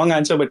pretty long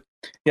answer, but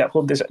yeah,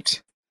 hope this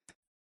helps.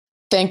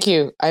 Thank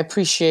you. I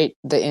appreciate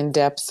the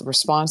in-depth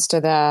response to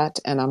that,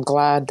 and I'm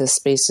glad this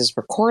space is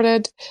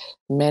recorded.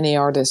 Many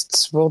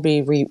artists will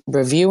be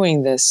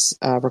reviewing this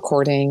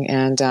recording,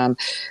 and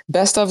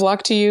best of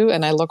luck to you,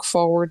 and I look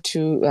forward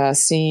to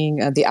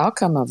seeing the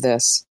outcome of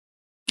this.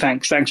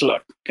 Thanks a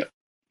lot.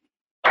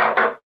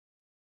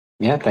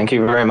 Yeah, thank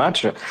you very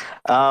much.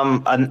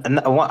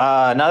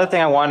 Another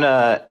thing I want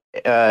to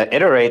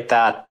iterate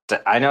that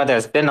I know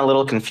there's been a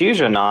little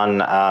confusion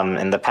on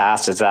in the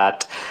past is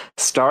that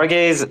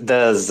Stargaze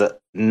does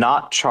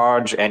not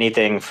charge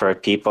anything for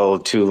people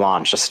to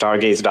launch.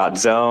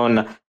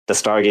 Stargaze.zone, the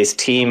Stargaze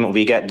team,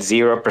 we get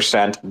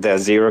 0%,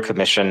 there's zero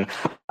commission.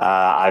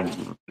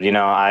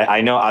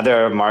 I know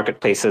other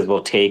marketplaces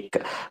will take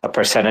a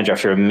percentage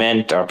of your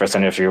mint or a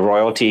percentage of your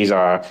royalties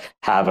or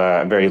have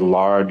a very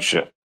large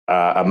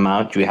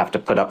amount you have to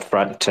put up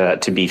front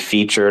to be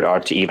featured or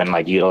to even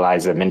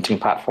utilize the minting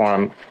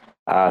platform.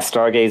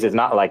 Stargaze is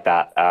not like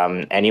that.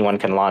 Anyone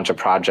can launch a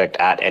project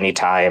at any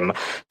time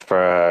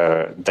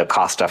for the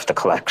cost of the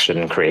collection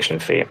and creation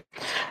fee.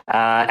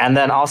 And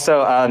then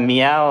also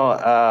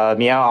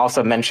Meow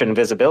also mentioned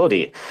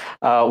visibility.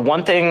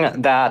 One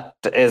thing that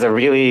is a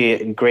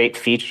really great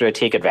feature to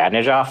take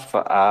advantage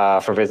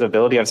of for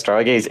visibility on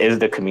Stargaze is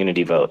the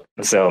community vote.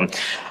 So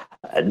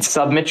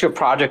submit your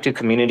project to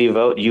community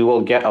vote, you will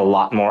get a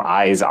lot more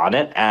eyes on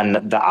it. And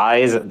the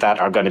eyes that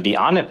are going to be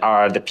on it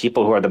are the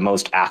people who are the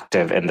most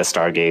active in the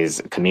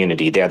Stargaze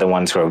community. They're the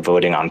ones who are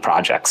voting on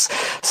projects.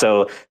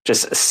 So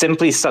just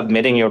simply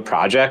submitting your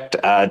project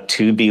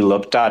to be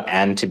looked at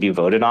and to be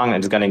voted on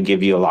is going to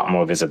give you a lot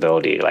more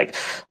visibility.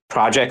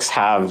 Projects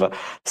have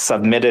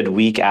submitted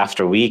week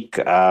after week.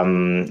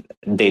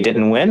 They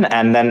didn't win,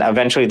 and then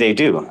eventually they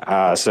do.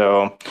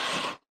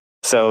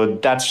 So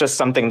that's just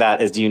something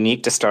that is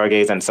unique to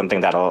Stargaze and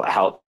something that'll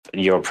help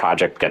your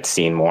project get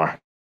seen more.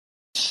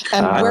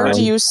 And where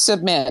do you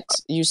submit?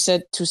 You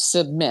said to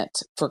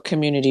submit for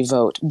community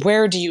vote.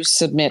 Where do you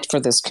submit for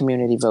this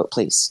community vote,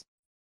 please?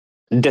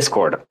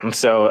 Discord.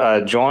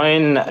 So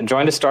join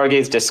the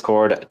Stargaze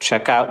Discord.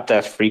 Check out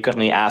the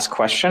frequently asked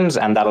questions,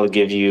 and that'll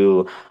give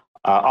you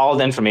all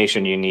the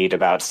information you need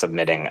about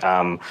submitting.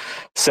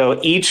 So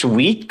each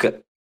week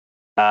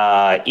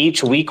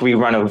we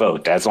run a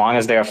vote. As long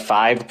as there are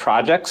 5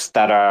 projects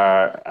that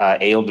are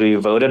able to be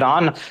voted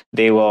on,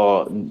 they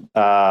will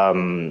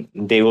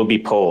be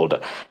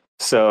polled.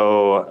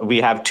 So we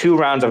have 2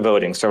 rounds of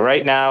voting. So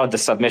right now the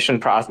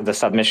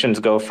submissions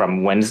go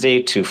from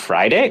Wednesday to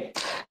Friday,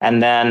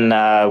 and then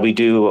we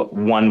do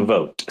 1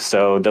 vote.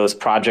 So those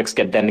projects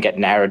get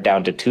narrowed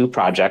down to 2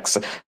 projects,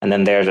 and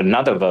then there's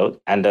another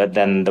vote, and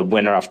then the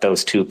winner of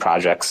those 2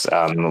 projects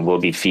will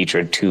be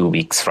featured 2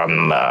 weeks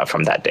from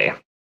that day.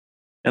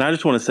 And I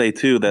just want to say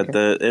too that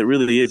it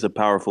really is a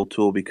powerful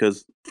tool,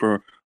 because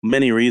for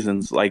many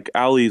reasons, like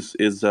Owlie's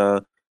is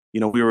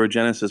we were a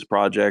Genesis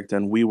project,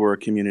 and we were a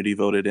community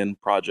voted in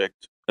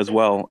project as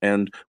well,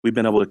 and we've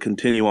been able to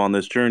continue on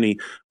this journey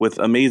with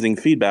amazing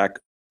feedback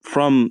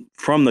from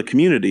the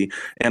community.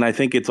 And I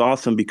think it's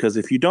awesome, because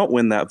if you don't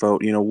win that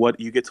vote, what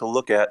you get to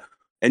look at,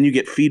 and you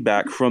get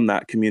feedback from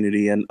that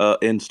community and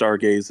in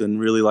Stargaze,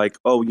 and really like,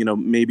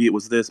 maybe it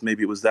was this,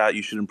 maybe it was that,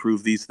 you should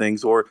improve these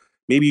things, or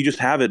maybe you just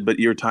have it, but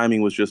your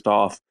timing was just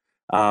off.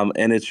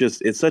 And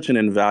it's such an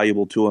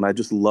invaluable tool. And I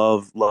just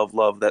love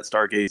that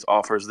Stargaze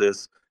offers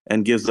this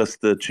and gives us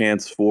the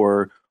chance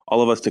for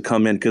all of us to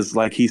come in. Because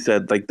like he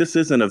said, like, this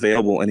isn't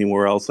available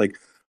anywhere else. Like,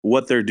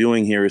 what they're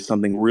doing here is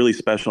something really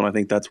special. And I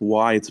think that's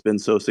why it's been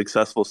so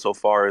successful so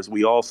far, is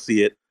we all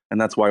see it. And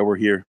that's why we're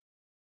here.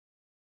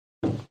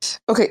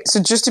 Okay,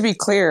 so just to be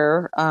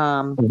clear,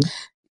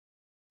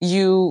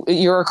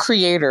 you're a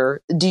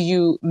creator. Do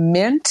you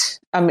mint?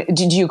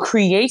 Did you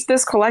create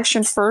this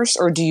collection first,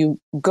 or do you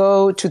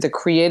go to the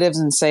creatives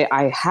and say,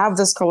 I have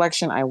this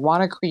collection, I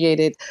want to create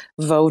it,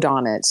 vote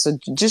on it? So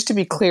just to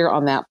be clear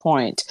on that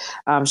point,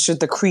 should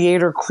the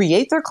creator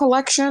create their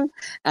collection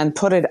and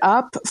put it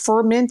up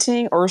for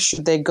minting, or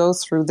should they go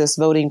through this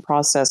voting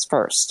process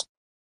first?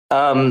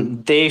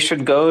 They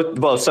should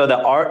go, so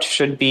the art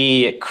should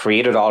be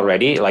created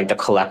already, like the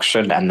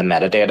collection and the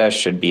metadata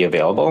should be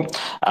available.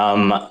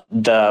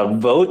 The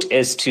vote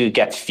is to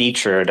get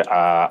featured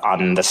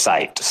on the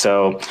site.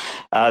 So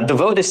the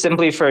vote is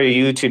simply for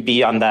you to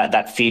be on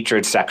that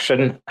featured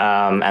section,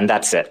 and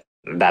that's it.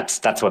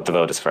 That's what the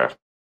vote is for.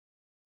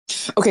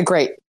 Okay,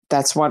 great.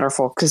 That's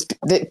wonderful, because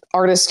the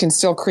artists can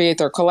still create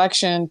their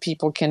collection,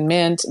 people can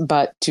mint,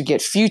 but to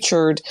get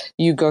featured,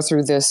 you go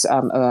through this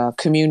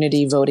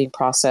community voting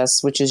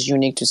process, which is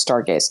unique to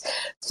Stargaze.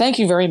 Thank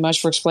you very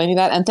much for explaining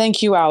that. And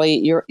thank you, Ali.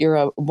 You're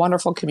a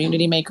wonderful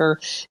community maker.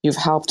 You've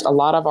helped a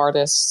lot of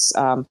artists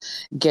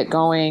get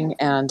going,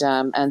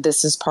 and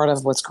this is part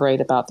of what's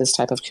great about this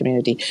type of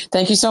community.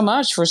 Thank you so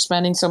much for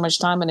spending so much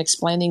time and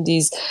explaining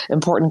these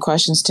important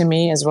questions to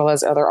me, as well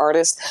as other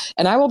artists.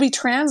 And I will be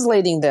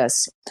translating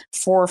this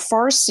for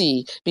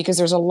Farsi, because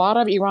there's a lot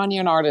of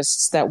Iranian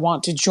artists that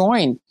want to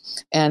join.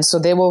 And so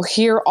they will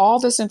hear all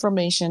this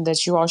information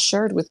that you all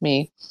shared with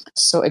me.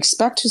 So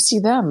expect to see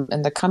them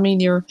in the coming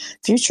near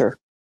future.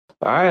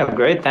 All right,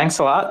 great. Thanks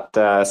a lot,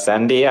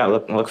 Sandy. I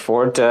look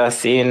forward to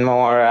seeing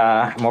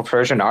more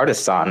Persian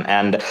artists on.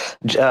 And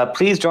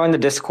please join the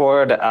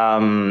Discord.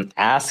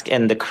 Ask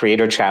in the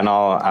creator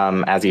channel.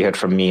 As you heard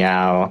from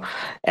Meow,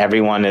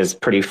 everyone is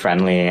pretty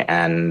friendly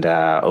and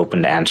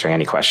open to answering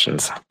any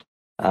questions.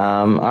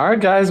 All right,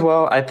 guys.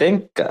 Well, I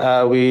think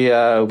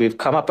we've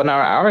come up on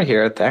our hour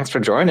here. Thanks for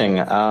joining.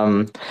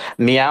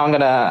 Meow, I'm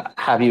gonna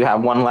have you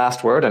have one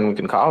last word, and we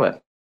can call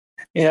it.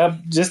 Yeah,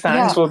 just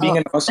thanks for being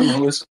an awesome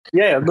host.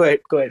 Yeah, go ahead.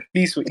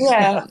 Please.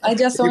 Yeah, I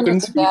just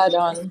wanted to add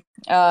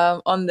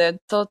on the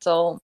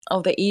total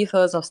of the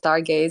ethos of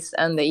Stargaze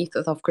and the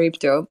ethos of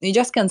crypto. You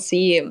just can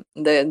see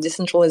the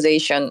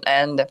decentralization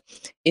and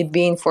it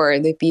being for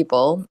the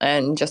people,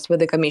 and just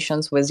with the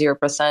commissions with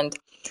 0%.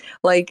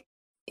 Like,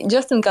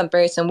 just in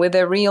comparison with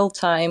the real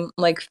time,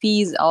 like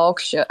fees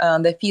auction,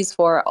 the fees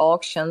for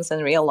auctions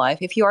in real life.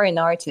 If you are an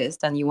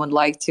artist and you would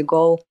like to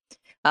go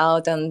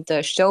out and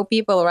show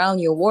people around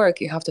your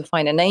work, you have to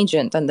find an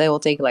agent, and they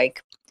will take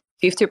like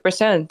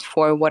 50%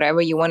 for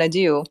whatever you want to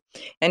do.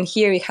 And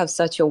here you have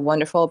such a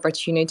wonderful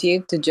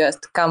opportunity to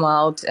just come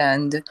out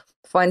and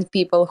find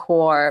people who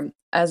are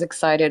as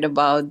excited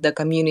about the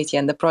community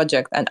and the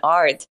project and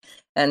art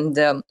and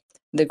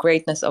the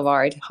greatness of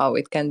art, how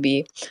it can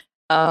be.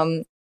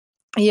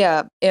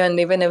 Yeah, and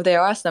even if there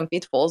are some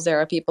pitfalls, there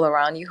are people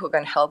around you who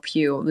can help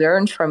you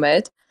learn from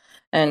it.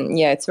 And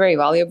yeah, it's very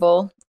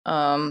valuable.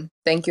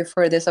 Thank you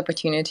for this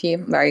opportunity.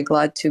 Very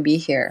glad to be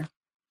here.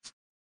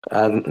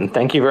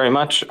 Thank you very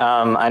much.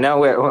 I know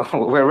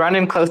we're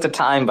running close to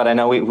time, but I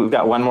know we've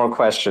got one more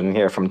question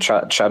here from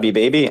Chubby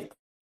Baby.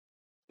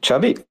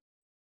 Chubby?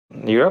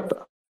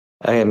 Europe?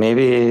 Okay,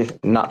 maybe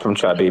not from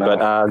Chubby, but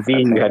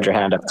Zine, you had your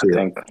hand up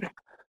too.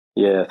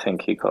 I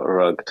think he got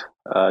rugged.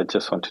 I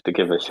just wanted to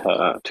give a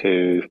shout out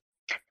to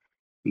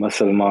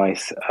Muscle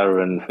Mice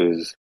Aaron,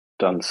 who's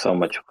done so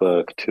much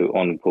work to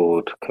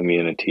onboard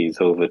communities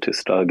over to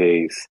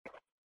Stargaze.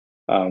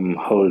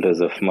 holders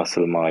of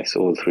muscle mice,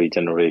 all three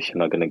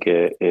generation, are going to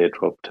get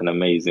airdropped an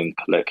amazing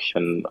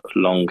collection of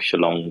long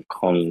Shalong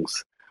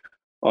Kongs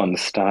on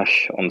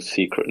Stash on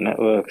Secret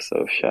Network.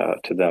 So shout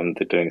out to them.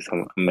 They're doing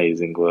some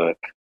amazing work.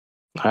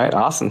 All right,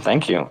 awesome.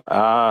 Thank you.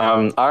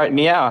 All right,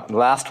 Meow,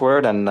 last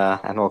word, and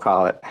we'll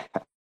call it.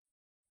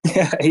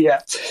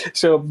 Yeah.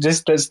 So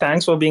just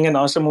thanks for being an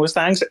awesome host.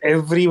 Thanks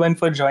everyone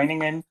for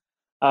joining in.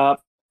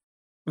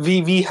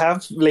 We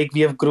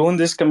have grown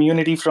this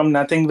community from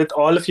nothing with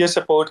all of your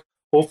support.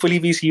 Hopefully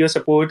we see your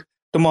support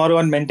tomorrow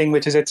on Minting,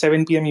 which is at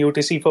 7 p.m.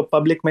 UTC for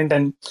public mint,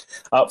 and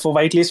for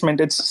whitelist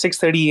mint it's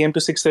 6:30 a.m. to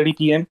 6:30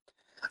 p.m.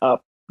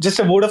 Just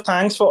a word of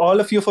thanks for all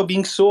of you for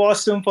being so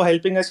awesome, for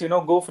helping us,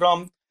 go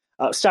from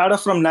start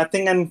off from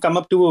nothing and come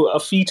up to a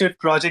featured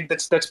project.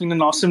 That's been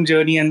an awesome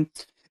journey, and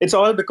it's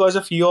all because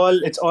of you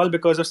all. It's all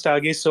because of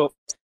Stargaze. So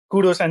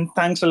kudos and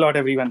thanks a lot,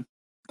 everyone.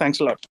 Thanks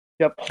a lot.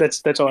 Yep,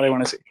 that's all I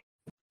want to say.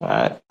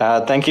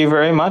 Thank you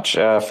very much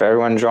for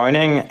everyone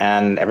joining,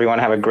 and everyone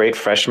have a great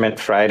Freshman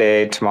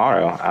Friday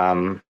tomorrow.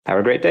 Have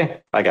a great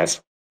day. Bye,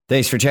 guys.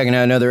 Thanks for checking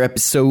out another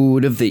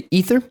episode of The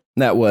Ether.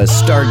 That was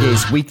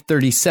Stargaze Week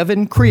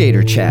 37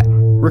 Creator Chat,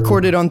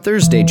 recorded on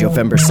Thursday,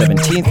 November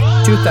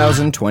 17th,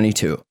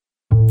 2022.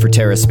 For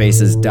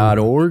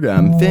TerraSpaces.org,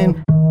 I'm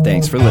Finn.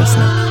 Thanks for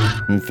listening.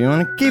 And if you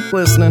want to keep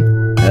listening,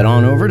 head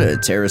on over to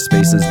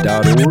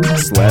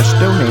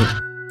TerraSpaces.org/donate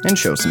and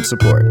show some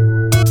support.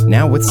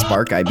 Now with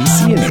Spark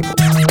IBC enabled.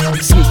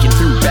 Sneaking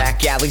through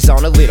back alleys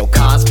on a little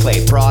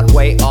cosplay.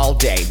 Broadway all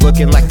day,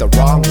 looking like the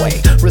wrong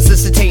way.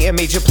 Resuscitating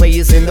major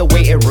players in the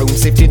waiting room.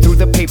 Sifting through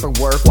the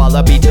paperwork while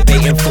I be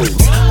debating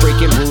fools.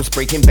 Breaking rules,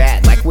 breaking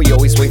bad, like we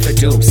always wait for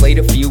doom. Slayed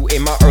a few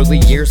in my early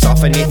years,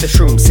 off beneath the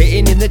shrooms.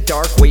 Sitting in the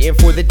dark, waiting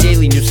for the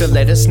daily news to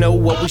let us know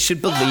what we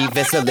should believe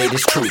as the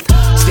latest truth.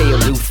 Stay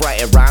aloof,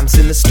 writing rhymes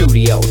in the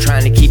studio.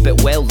 Trying to keep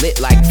it well lit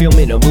like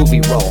filming a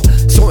movie roll.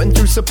 Sorting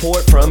through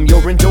support from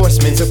your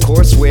endorsements. Of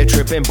course, we're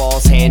tripping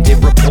balls,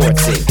 handed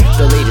reports it.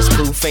 The latest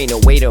proof ain't a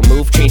way to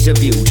move, change the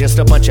view. Just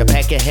a bunch of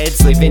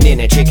peckerheads living in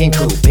a chicken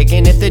coop.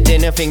 Picking at the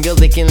dinner, finger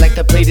licking like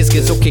the plate is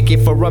good. So kick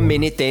it for a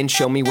minute, then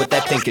show me what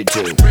that thing could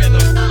do.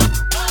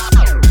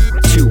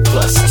 2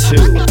 +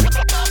 2.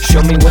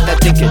 Show me what that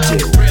thing could do.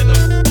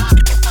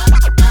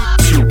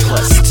 2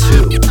 +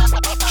 2.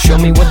 Show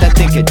me what that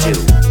thing could do.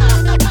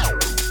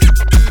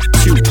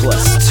 2 +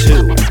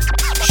 2.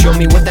 Show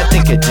me what that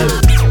thing could do.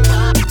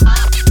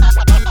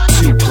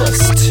 2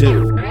 +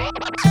 2.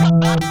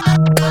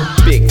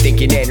 Big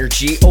thinking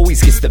energy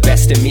always gets the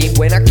best of me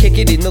when I kick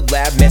it in the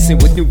lab, messing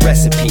with new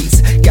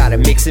recipes. Gotta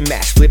mix and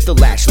match, flip the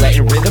latch,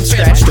 letting rhythm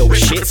scratch. Dope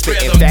shit,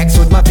 spitting facts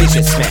with my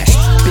vision smashed.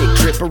 Big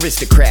drip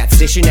aristocrats,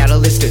 dishing out a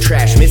list of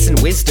trash.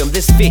 Missing wisdom,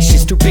 this fish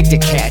is too big to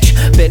catch.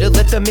 Better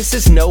let the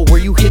missus know where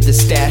you hid the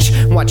stash.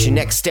 Watch your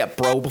next step,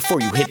 bro, before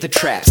you hit the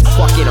traps.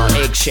 Walking on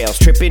eggshells,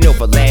 tripping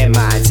over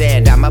landmines.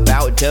 And I'm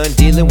about done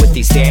dealing with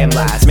these damn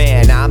lies.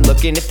 Man, I'm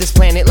looking at this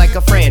planet like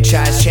a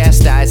franchise.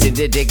 Chastised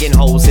into digging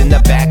holes in the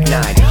back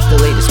nine. The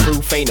latest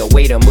proof ain't a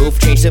way to move,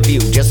 change the view.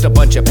 Just a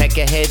bunch of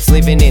peckerheads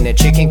living in a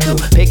chicken coop.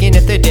 Picking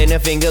at the dinner,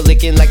 finger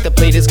licking like the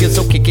plate is good.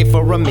 So kick it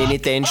for a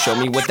minute, then show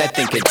me what that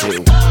thing could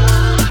do.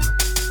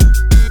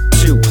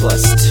 2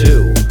 +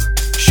 2.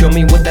 Show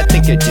me what that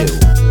thing could do.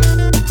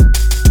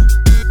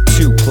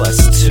 2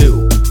 +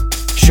 2.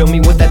 Show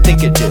me what that thing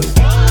could do.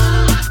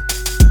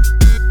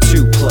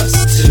 2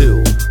 +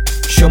 2.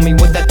 Show me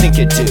what that thing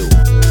could do.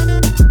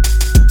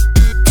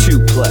 2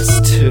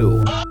 +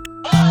 2.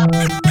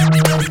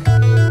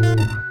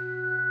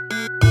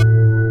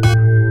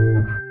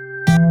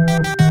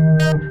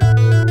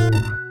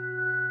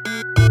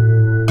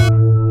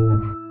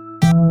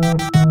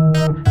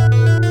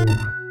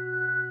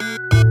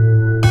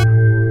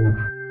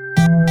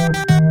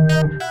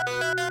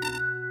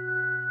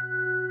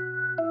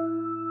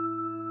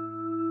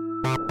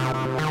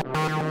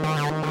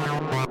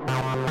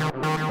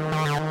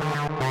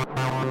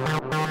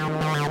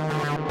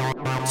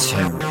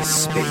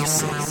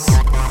 TerraSpaces.